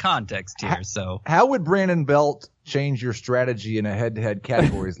format into context here. So How would Brandon Belt change your strategy in a head-to-head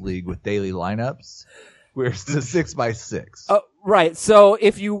categories league with daily lineups, where it's the 6x6? Right. So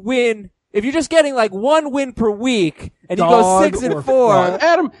if you're just getting like 1 win per week, and you go Dog 6 and or 4.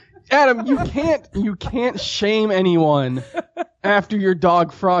 frog. Adam, you can't shame anyone after your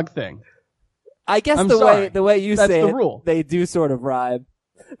dog frog thing. I guess I'm the sorry. way you That's say the it, rule. they do sort of rhyme,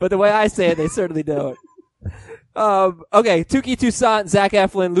 but the way I say it, they certainly don't. Okay, Touki Toussaint, Zach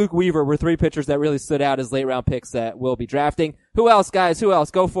Eflin, Luke Weaver were 3 pitchers that really stood out as late round picks that we'll be drafting. Who else, guys? Who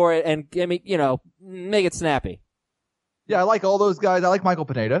else? Go for it and give me, make it snappy. Yeah, I like all those guys. I like Michael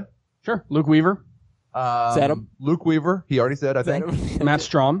Pineda. Sure. Luke Weaver. Set him. Luke Weaver. He already said, I think. Matt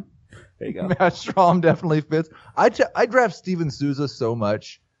Strom. There you go. Matt Strom definitely fits. I draft Steven Souza so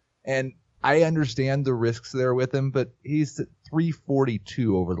much, and I understand the risks there with him, but he's at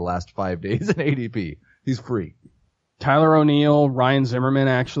 342 over the last 5 days in ADP. He's free. Tyler O'Neill, Ryan Zimmerman,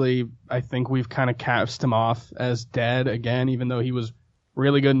 actually, I think we've kind of cast him off as dead again, even though he was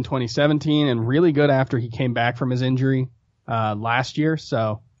really good in 2017 and really good after he came back from his injury last year.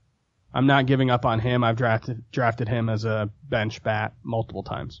 So I'm not giving up on him. I've drafted him as a bench bat multiple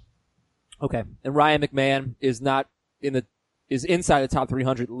times. Okay. And Ryan McMahon is inside the top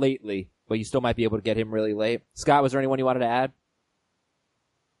 300 lately, but you still might be able to get him really late. Scott, was there anyone you wanted to add?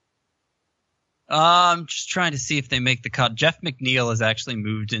 I'm just trying to see if they make the cut. Jeff McNeil has actually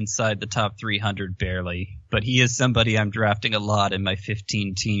moved inside the top 300 barely, but he is somebody I'm drafting a lot in my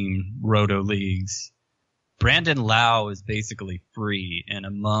 15-team roto leagues. Brandon Lau is basically free, and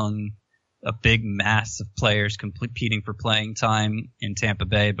among a big mass of players competing for playing time in Tampa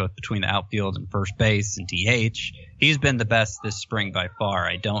Bay, both between the outfield and first base and DH, he's been the best this spring by far.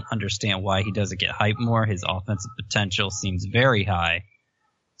 I don't understand why he doesn't get hyped more. His offensive potential seems very high.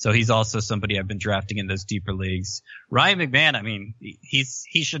 So he's also somebody I've been drafting in those deeper leagues. Ryan McMahon, I mean, he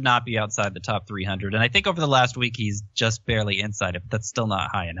should not be outside the top 300. And I think over the last week he's just barely inside it, but that's still not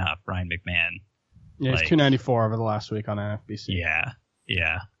high enough, Ryan McMahon. Yeah, he's 294 over the last week on NFBC.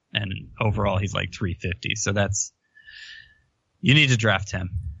 Yeah. And overall he's like 350. So you need to draft him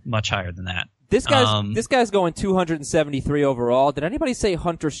much higher than that. This guy's going 273 overall. Did anybody say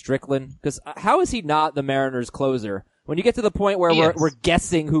Hunter Strickland? Because how is he not the Mariners closer? When you get to the point where we're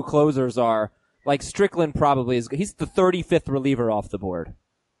guessing who closers are, like Strickland probably is. He's the 35th reliever off the board.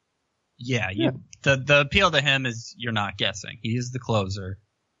 Yeah. The appeal to him is you're not guessing. He is the closer.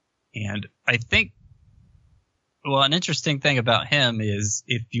 And I think, well, an interesting thing about him is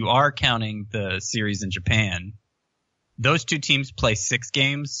if you are counting the series in Japan, those two teams play 6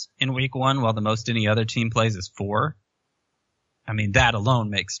 games in week 1, while the most any other team plays is 4. I mean, that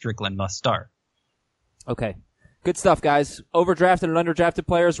alone makes Strickland must start. Okay. Good stuff, guys. Overdrafted and underdrafted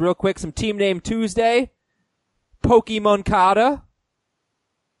players. Real quick, some Team Name Tuesday. Pokemon Kata.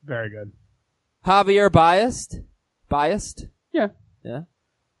 Very good. Javier Biased. Yeah.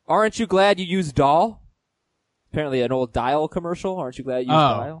 Aren't you glad you used Doll? Apparently an old Dial commercial. Aren't you glad you used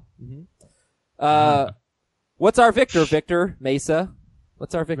Dial? Mm-hmm. What's our Victor? Victor Mesa.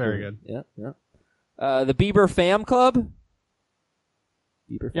 What's our Victor? Very good. Yeah. The Bieber Fam Club.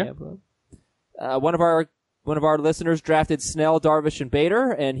 Fam Club. One of our listeners drafted Snell, Darvish, and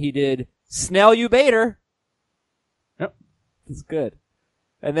Bader, and he did Snell you Bader. Yep. That's good.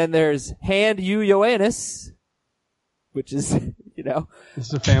 And then there's Hand you Ioannis, which is, This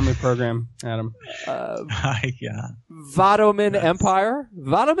is a family program, Adam. Yeah. Vadomin Empire.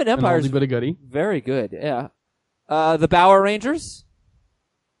 Vadomin Empire is a goodie. Very good, yeah. The Bauer Rangers.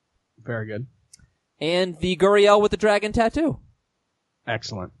 Very good. And the Gurriel with the dragon tattoo.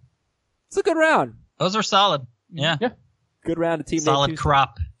 Excellent. It's a good round. Those are solid. Yeah. Good round of Team Name Solid Tuesday.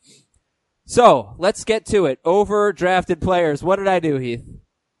 crop. So, let's get to it. Overdrafted players. What did I do, Heath?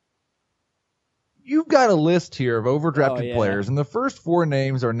 You've got a list here of overdrafted Oh, players, and the first 4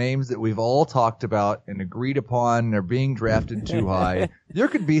 names are names that we've all talked about and agreed upon and are being drafted too high. There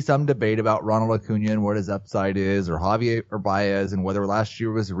could be some debate about Ronald Acuna and what his upside is, or Javier Baez and whether last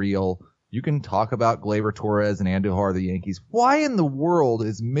year was real. You can talk about Gleyber Torres and Andujar, the Yankees. Why in the world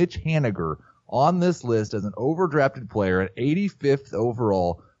is Mitch Haniger on this list as an overdrafted player at 85th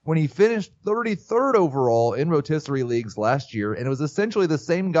overall when he finished 33rd overall in rotisserie leagues last year, and it was essentially the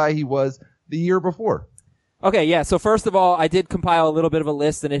same guy he was the year before? Okay, yeah. So first of all, I did compile a little bit of a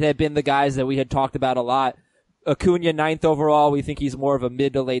list, and it had been the guys that we had talked about a lot. Acuna, 9th overall. We think he's more of a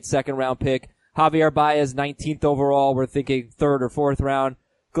mid to late 2nd round pick. Javier Baez, 19th overall. We're thinking 3rd or 4th round.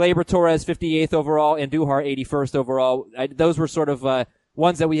 Gleyber Torres, 58th overall. Andujar, 81st overall. Those were sort of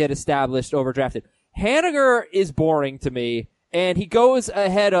ones that we had established overdrafted. Haniger is boring to me, and he goes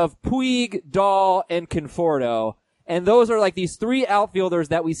ahead of Puig, Dahl, and Conforto. And those are like these 3 outfielders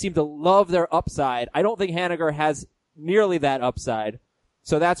that we seem to love their upside. I don't think Haniger has nearly that upside.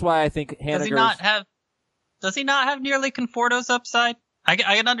 So that's why I think Haniger Does he not have nearly Conforto's upside? I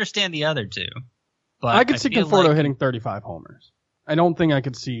can understand the other two. But I could see Conforto like hitting 35 homers. I don't think I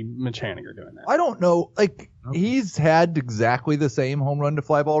could see Mitch Haniger doing that. I don't know. He's had exactly the same home run to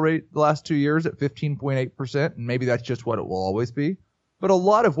fly ball rate the last 2 years at 15.8%, and maybe that's just what it will always be. But a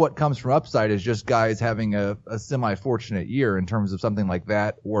lot of what comes from upside is just guys having a semi-fortunate year in terms of something like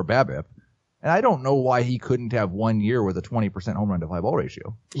that or BABIP. And I don't know why he couldn't have 1 year with a 20% home run to fly ball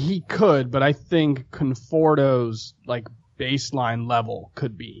ratio. He could, but I think Conforto's baseline level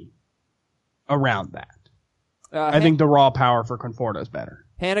could be around that. I think the raw power for Conforto is better.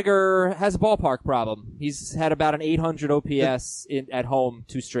 Haniger has a ballpark problem. He's had about an 800 OPS at home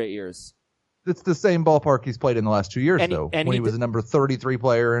 2 straight years. It's the same ballpark he's played in the last 2 years, when he was a number 33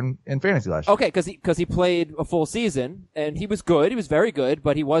 player in fantasy last year. Okay, because he played a full season, and he was good. He was very good,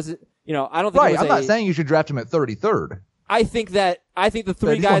 but he wasn't, I don't think Right, I'm not saying you should draft him at 33rd. I think the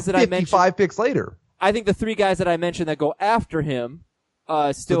 3 guys that I mentioned. 55 picks later. I think the 3 guys that I mentioned that go after him,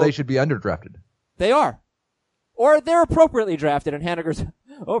 still. So they should be underdrafted. They are. Or they're appropriately drafted, and Haniger's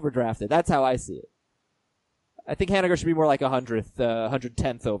overdrafted. That's how I see it. I think Haniger should be more like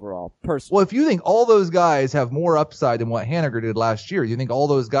 110th overall, personally. Well, if you think all those guys have more upside than what Haniger did last year, you think all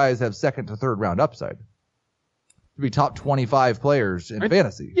those guys have 2nd to 3rd round upside to be top 25 players in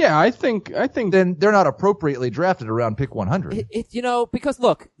fantasy. Yeah, I think then they're not appropriately drafted around pick 100. Because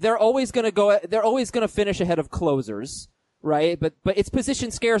look, they're always going to finish ahead of closers, right? But it's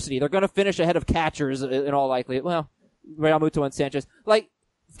position scarcity. They're going to finish ahead of catchers in all likelihood. Well, Real Muto and Sanchez.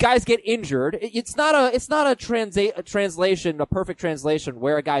 Guys get injured. It's not a translation, a perfect translation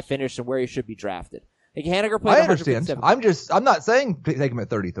where a guy finished and where he should be drafted. Haniger played. I understand. I'm not saying take him at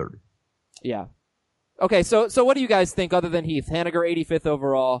 33rd. Yeah. Okay. So what do you guys think other than Heath? Haniger 85th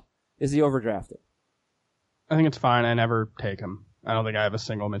overall. Is he overdrafted? I think it's fine. I never take him. I don't think I have a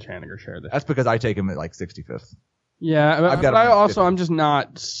single Mitch Haniger share this. That's because I take him at 65th. Yeah, but I'm just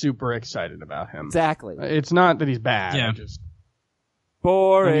not super excited about him. Exactly. It's not that he's bad. Yeah.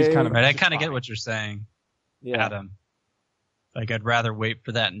 Boring. He's kind of right. I kind of get what you're saying, Adam. I'd rather wait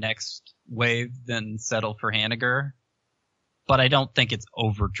for that next wave than settle for Haniger, but I don't think it's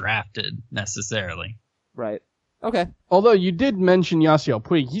overdrafted necessarily. Right. Okay. Although you did mention Yasiel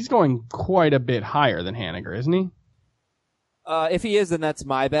Puig, he's going quite a bit higher than Haniger, isn't he? If he is, then that's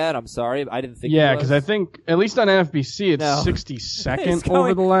my bad. I'm sorry. I didn't think. Yeah, because I think at least on NFBC it's 62nd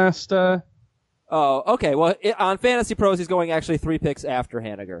over the last. Oh, okay. Well, on Fantasy Pros, he's going actually 3 picks after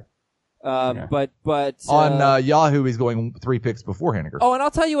Haniger. But on Yahoo, he's going 3 picks before Haniger. Oh, and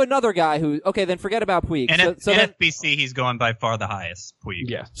I'll tell you another guy who. Okay, then forget about Puig. And NFBC, he's going by far the highest. Puig.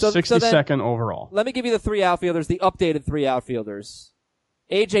 Yeah, 62nd overall. Let me give you the 3 outfielders, the updated 3 outfielders: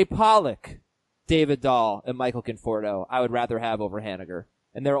 AJ Pollock, David Dahl, and Michael Conforto. I would rather have over Haniger,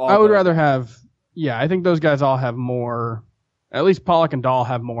 and they're all. I would rather have. Yeah, I think those guys all have more. At least Pollock and Dahl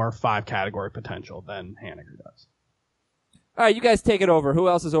have more 5 category potential than Haniger does. All right, you guys take it over. Who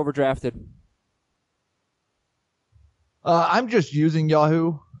else is overdrafted? I'm just using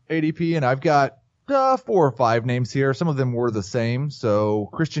Yahoo ADP, and I've got 4 or 5 names here. Some of them were the same. So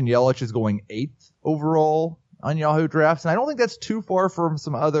Christian Yelich is going 8th overall on Yahoo Drafts, and I don't think that's too far from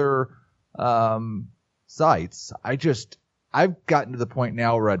some other sites. I've gotten to the point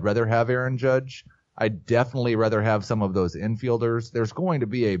now where I'd rather have Aaron Judge. I'd definitely rather have some of those infielders. There's going to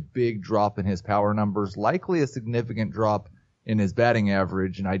be a big drop in his power numbers, likely a significant drop in his batting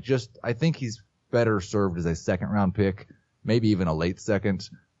average, and I think he's better served as a 2nd round pick, maybe even a late 2nd.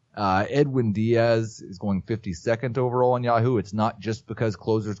 Edwin Diaz is going 52nd overall on Yahoo. It's not just because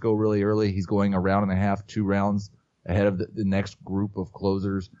closers go really early. He's going a round and a half, 2 rounds ahead of the next group of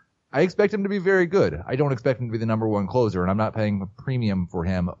closers. I expect him to be very good. I don't expect him to be the number 1 closer, and I'm not paying a premium for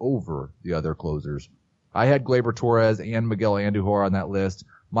him over the other closers. I had Gleyber Torres and Miguel Andujar on that list.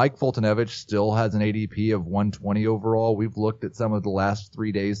 Mike Foltynewicz still has an ADP of 120 overall. We've looked at some of the last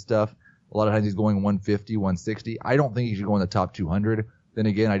 3 days stuff. A lot of times he's going 150, 160. I don't think he should go in the top 200. Then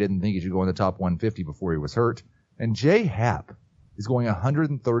again, I didn't think he should go in the top 150 before he was hurt. And Jay Happ is going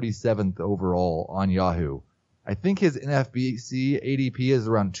 137th overall on Yahoo. I think his NFBC ADP is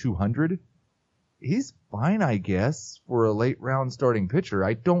around 200. He's fine, I guess, for a late round starting pitcher.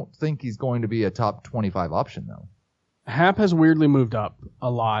 I don't think he's going to be a top 25 option, though. Happ has weirdly moved up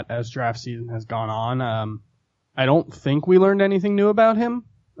a lot as draft season has gone on. I don't think we learned anything new about him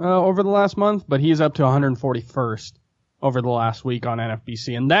over the last month, but he's up to 141st over the last week on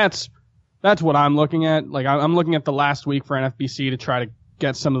NFBC, and that's what I'm looking at. Like, I'm looking at the last week for NFBC to try to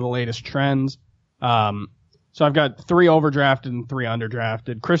get some of the latest trends. So I've got 3 overdrafted and 3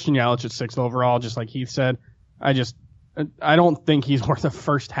 underdrafted. Christian Yelich at 6th overall, just like Heath said. I don't think he's worth the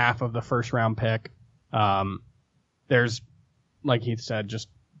first half of the first round pick. There's, like Heath said, just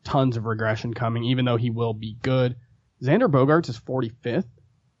tons of regression coming, even though he will be good. Xander Bogaerts is 45th,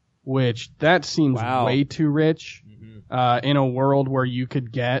 which that seems way too rich, in a world where you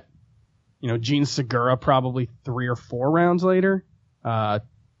could get, Gene Segura probably 3 or 4 rounds later. I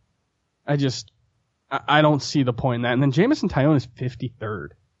don't see the point in that. And then Jameson Taillon is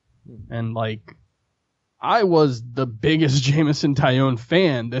 53rd. And I was the biggest Jameson Taillon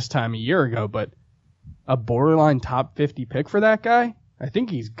fan this time a year ago, but a borderline top 50 pick for that guy. I think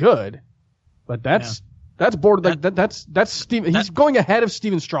he's good, but that's Steven. He's going ahead of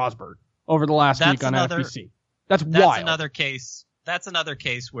Steven Strasburg over the last week on NFBC. That's wild. That's another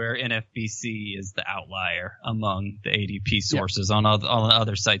case where NFBC is the outlier among the ADP sources. On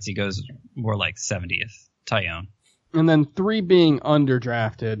other sites, he goes more like 70th. Tyone. And then 3 being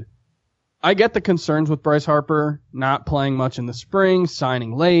underdrafted. I get the concerns with Bryce Harper not playing much in the spring,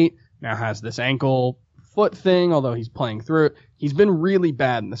 signing late, now has this ankle foot thing, although he's playing through it. He's been really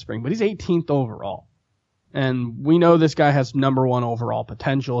bad in the spring, but he's 18th overall. And we know this guy has number 1 overall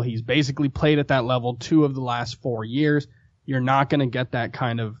potential. He's basically played at that level 2 of the last 4 years. You're not going to get that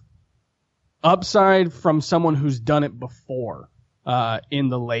kind of upside from someone who's done it before in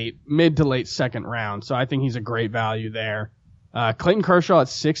the mid to late second round. So I think he's a great value there. Clayton Kershaw at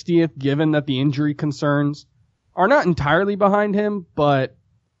 60th, given that the injury concerns are not entirely behind him, but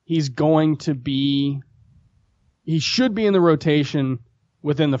he should be in the rotation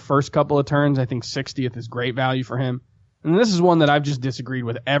within the first couple of turns. I think 60th is great value for him. And this is one that I've just disagreed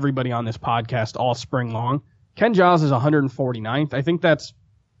with everybody on this podcast all spring long. Ken Giles is 149th. I think that's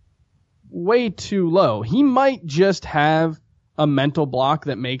way too low. He might just have a mental block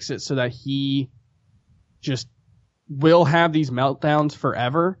that makes it so that he just will have these meltdowns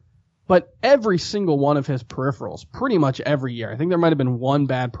forever. But every single one of his peripherals, pretty much every year, I think there might have been one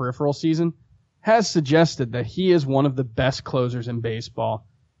bad peripheral season, has suggested that he is one of the best closers in baseball.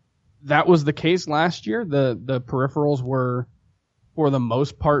 That was the case last year. The peripherals were, for the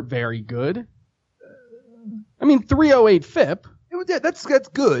most part, very good. I mean, 308 FIP. That's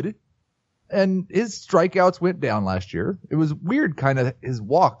good. And his strikeouts went down last year. It was weird, kind of his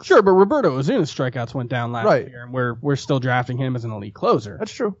walks. Sure, but Roberto Ozuna's strikeouts went down last year, and we're still drafting him as an elite closer.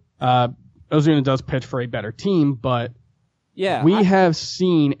 That's true. Ozuna does pitch for a better team, but we have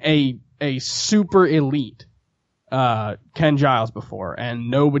seen a super elite Ken Giles before,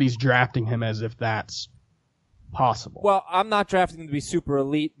 and nobody's drafting him as if that's possible. Well, I'm not drafting him to be super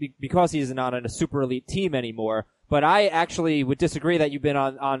elite because he's not on a super elite team anymore. But I actually would disagree that you've been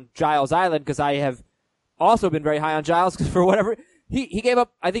on Giles Island, because I have also been very high on Giles, because for whatever he gave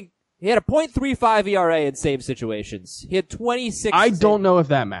up, I think he had a .35 ERA in save situations. He had 26. I don't know if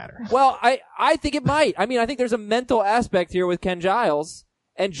that matters. Well, I think it might. I mean, I think there's a mental aspect here with Ken Giles,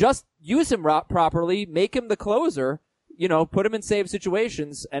 and just use him properly, make him the closer, put him in save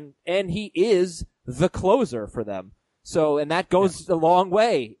situations, and he is the closer for them. So, and that goes a long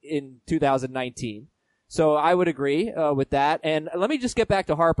way in 2019. So I would agree with that. And let me just get back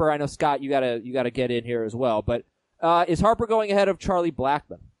to Harper. I know, Scott, you gotta get in here as well. But is Harper going ahead of Charlie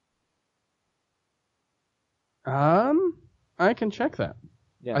Blackmon? I can check that.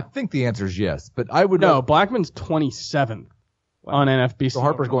 Yeah. I think the answer is yes, but I would no. Blackman's 27th on NFBC. So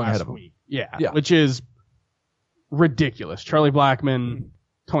Harper's going ahead of him. Yeah, which is ridiculous. Charlie Blackmon,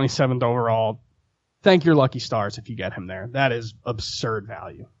 27th overall. Thank your lucky stars if you get him there. That is absurd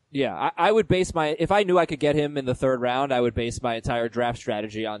value. Yeah, I would base if I knew I could get him in the third round, I would base my entire draft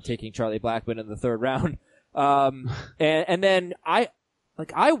strategy on taking Charlie Blackmon in the third round. And then I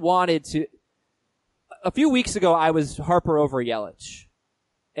wanted to, a few weeks ago, I was Harper over Yelich.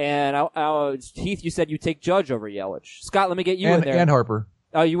 And Heath, you said you take Judge over Yelich. Scott, let me get you in there. And Harper.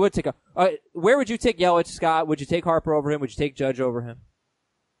 Oh, you would take where would you take Yelich, Scott? Would you take Harper over him? Would you take Judge over him?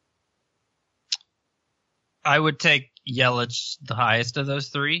 I would take Yelich the highest of those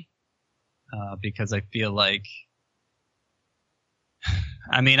three, because I feel like,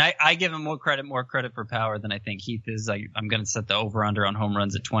 I mean, I give him more credit for power than I think Heath is. I'm going to set the over-under on home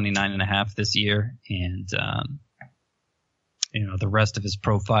runs at 29.5 this year, and the rest of his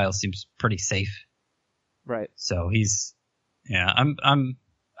profile seems pretty safe. Right. So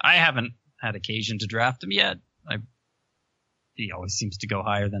I haven't had occasion to draft him yet. He always seems to go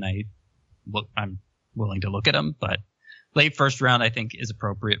higher than I'm willing to look at him, but late first round I think is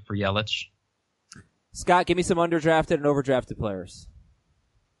appropriate for Yelich. Scott, give me some underdrafted and overdrafted players.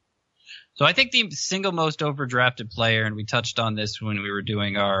 So I think the single most overdrafted player, and we touched on this when we were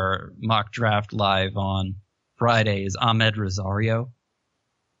doing our mock draft live on Friday, is Ahmed Rosario,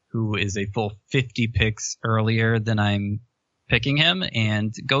 who is a full 50 picks earlier than I'm picking him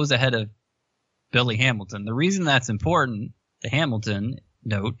and goes ahead of Billy Hamilton. The reason that's important, the Hamilton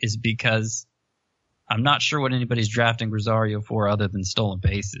note, is because I'm not sure what anybody's drafting Rosario for other than stolen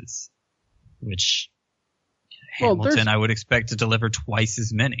bases, which Hamilton I would expect to deliver twice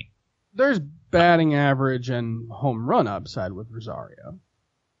as many. There's batting average and home run upside with Rosario.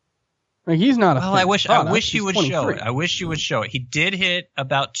 Like, he's not a I wish you would show it. I wish you would show it. He did hit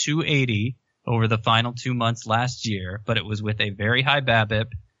about 280 over the final 2 months last year, but it was with a very high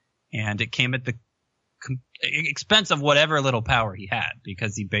BABIP, and it came at the expense of whatever little power he had,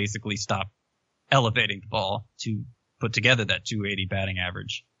 because he basically stopped elevating the ball to put together that 280 batting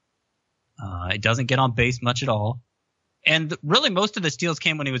average. It doesn't get on base much at all. And really most of the steals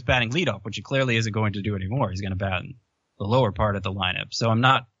came when he was batting leadoff, which he clearly isn't going to do anymore. He's going to bat in the lower part of the lineup. So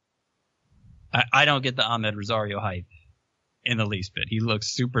I don't get the Ahmed Rosario hype in the least bit. He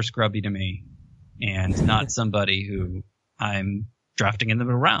looks super scrubby to me and not somebody who I'm drafting in the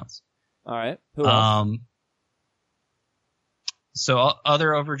middle rounds. All right. Who else? So other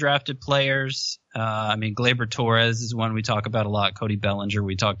overdrafted players, Gleyber Torres is one we talk about a lot. Cody Bellinger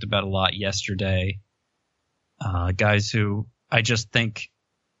we talked about a lot yesterday. Guys who I just think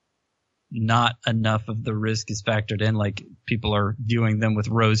not enough of the risk is factored in. Like, people are viewing them with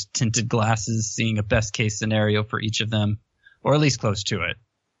rose-tinted glasses, seeing a best-case scenario for each of them, or at least close to it.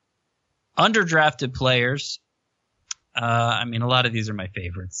 Underdrafted players, a lot of these are my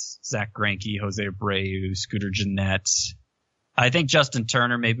favorites. Zach Greinke, Jose Abreu, Scooter Gennett. I think Justin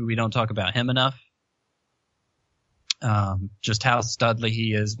Turner, maybe we don't talk about him enough. Just how studly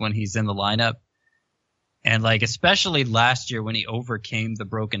he is when he's in the lineup. And especially last year when he overcame the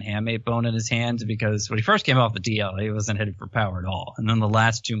broken hamate bone in his hand, because when he first came off the DL, he wasn't hitting for power at all. And then the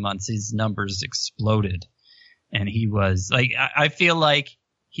last 2 months, his numbers exploded. And he was I feel like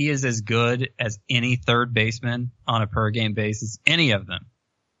he is as good as any third baseman on a per game basis, any of them.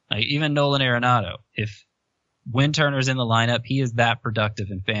 Even Nolan Arenado. When Turner's in the lineup, he is that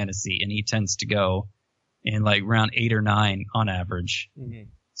productive in fantasy, and he tends to go in round 8 or 9 on average. Mm-hmm.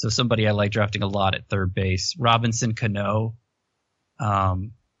 So somebody I like drafting a lot at third base. Robinson Cano.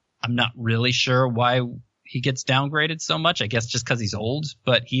 I'm not really sure why he gets downgraded so much. I guess just because he's old,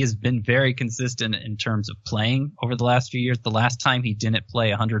 but he has been very consistent in terms of playing over the last few years. The last time he didn't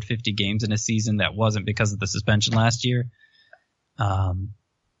play 150 games in a season that wasn't because of the suspension last year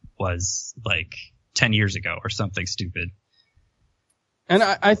was 10 years ago or something stupid. And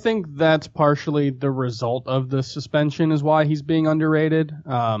I think that's partially the result of the suspension is why he's being underrated.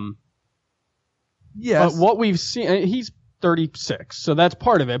 Yes. But what we've seen, he's 36, so that's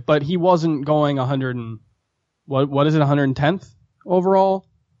part of it, but he wasn't going 110th overall?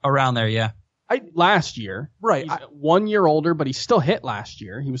 Around there, yeah. Last year. Right. He's 1 year older, but he still hit last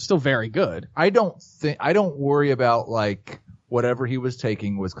year. He was still very good. I don't worry about whatever he was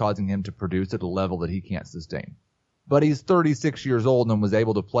taking was causing him to produce at a level that he can't sustain. But he's 36 years old and was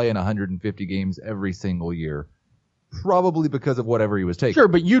able to play in 150 games every single year, probably because of whatever he was taking. Sure,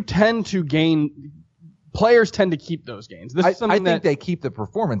 but players tend to keep those gains. I think they keep the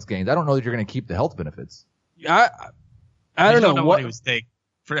performance gains. I don't know that you're going to keep the health benefits. I don't know what he was taking,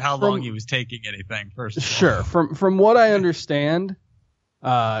 for how long he was taking anything first. Sure, from what I understand,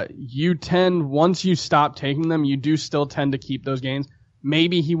 you tend, once you stop taking them, you do still tend to keep those gains.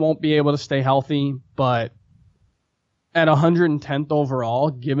 Maybe he won't be able to stay healthy, but at 110th overall,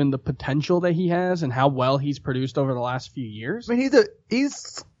 given the potential that he has and how well he's produced over the last few years.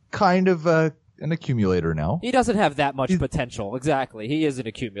 He's kind of an accumulator now. He doesn't have that much potential. Exactly. He is an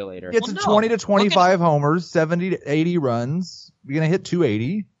accumulator. It's 20 to 25 homers, 70 to 80 runs. You're going to hit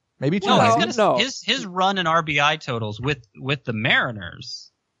 280, maybe 290. No. His run and RBI totals with the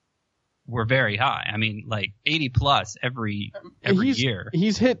Mariners were very high. 80 plus every year.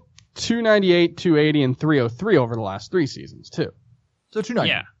 He's hit 298, 280, and 303 over the last 3 seasons, too. So 290.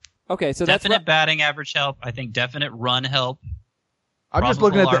 Yeah. Okay, so definite batting average help. I think definite run help. I'm just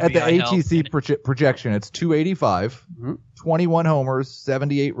looking at the RBI ATC projection. It's 285, 21 homers,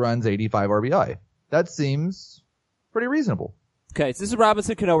 78 runs, 85 RBI. That seems pretty reasonable. Okay, so this is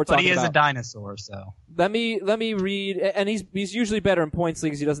Robinson Cano we're talking about. But he is a dinosaur, so. Let me read, and he's usually better in points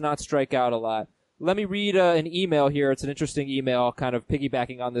leagues. He does not strike out a lot. Let me read an email here. It's an interesting email, kind of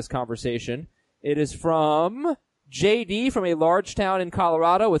piggybacking on this conversation. It is from JD from a large town in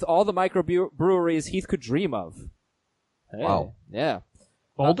Colorado with all the microbreweries Heath could dream of. Hey, wow. Yeah.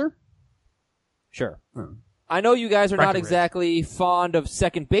 Boulder? Sure. I know you guys are not exactly fond of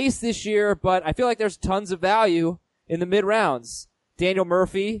second base this year, but I feel like there's tons of value in the mid rounds. Daniel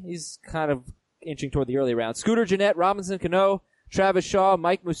Murphy, he's kind of inching toward the early rounds. Scooter Gennett, Robinson Cano, Travis Shaw,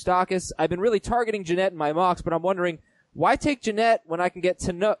 Mike Moustakas. I've been really targeting Gennett in my mocks, but I'm wondering, why take Gennett when I can get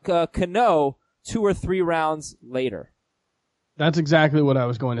Cano 2 or 3 rounds later? That's exactly what I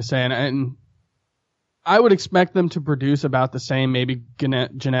was going to say, and I would expect them to produce about the same. Maybe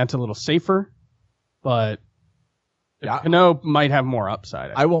Gennett's a little safer, but Cano might have more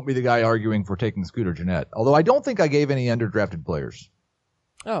upside. I won't be the guy arguing for taking Scooter Gennett, although I don't think I gave any underdrafted players.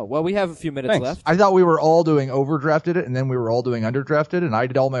 Oh, well, we have a few minutes left. I thought we were all doing overdrafted it, and then we were all doing underdrafted, and I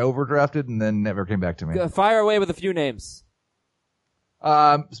did all my overdrafted, and then never came back to me. Fire away with a few names.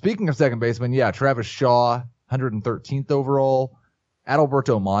 Speaking of second baseman, yeah, Travis Shaw, 113th overall.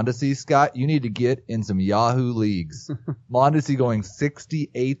 Adalberto Mondesi, Scott, you need to get in some Yahoo leagues. Mondesi going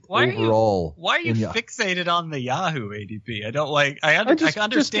 68th overall. Why are you fixated on the Yahoo ADP? I don't like. I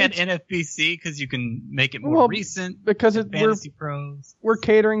understand NFBC because you can make it more recent. Because Fantasy Pros. We're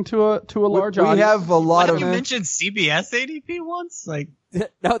catering to a large audience. We have a lot of. You mentioned CBS ADP once, like.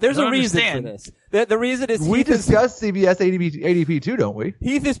 No, there's a reason for this. The reason is we discussed CBS ADP too, don't we?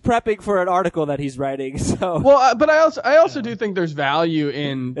 Heath is prepping for an article that he's writing. So but I also do think there's value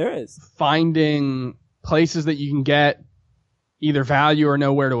in finding places that you can get either value or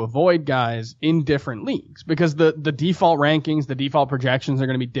know where to avoid guys in different leagues, because the default rankings, the default projections are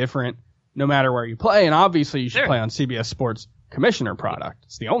going to be different no matter where you play, and obviously you should play on CBS Sports Commissioner product.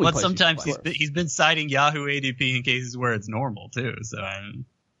 It's the only place. But sometimes he's been citing Yahoo ADP in cases where it's normal too. So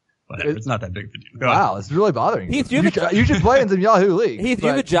whatever, it's not that big of a deal. Wow, it's really bothering you. Heath, you should play in some Yahoo league. Heath, do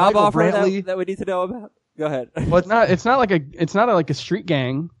you have a job offer that we need to know about? Go ahead. Well, it's not like a street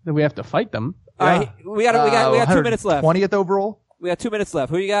gang that we have to fight them. All right, we got 2 minutes left. 20th overall. We got 2 minutes left.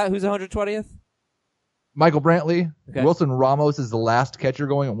 Who you got? Who's 120th? Michael Brantley. Okay. Wilson Ramos is the last catcher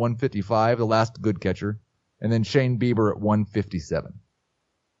going at 155, the last good catcher. And then Shane Bieber at 157.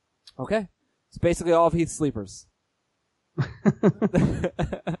 Okay. It's basically all of Heath's sleepers.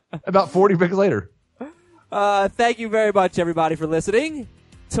 About 40 picks later. Thank you very much, everybody, for listening.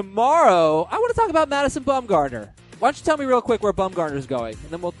 Tomorrow, I want to talk about Madison Bumgarner. Why don't you tell me real quick where Bumgarner's going? And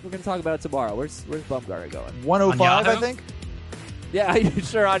then we're going to talk about it tomorrow. Where's Bumgarner going? 105, I think. Yeah,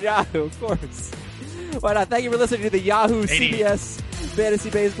 sure, on Yahoo, of course. Why not? Thank you for listening to the Yahoo 88. CBS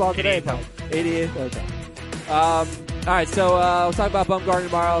Fantasy Baseball Today. 88th. Okay. All right, so we'll talk about Bumgarner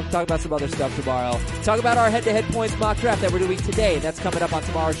tomorrow. Talk about some other stuff tomorrow. Talk about our head-to-head points mock draft that we're doing today. That's coming up on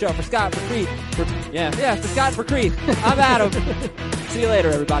tomorrow's show. For Scott, for Creed. For Scott, for Creed. I'm Adam. See you later,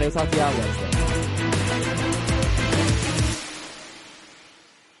 everybody. We'll talk to you on Wednesday.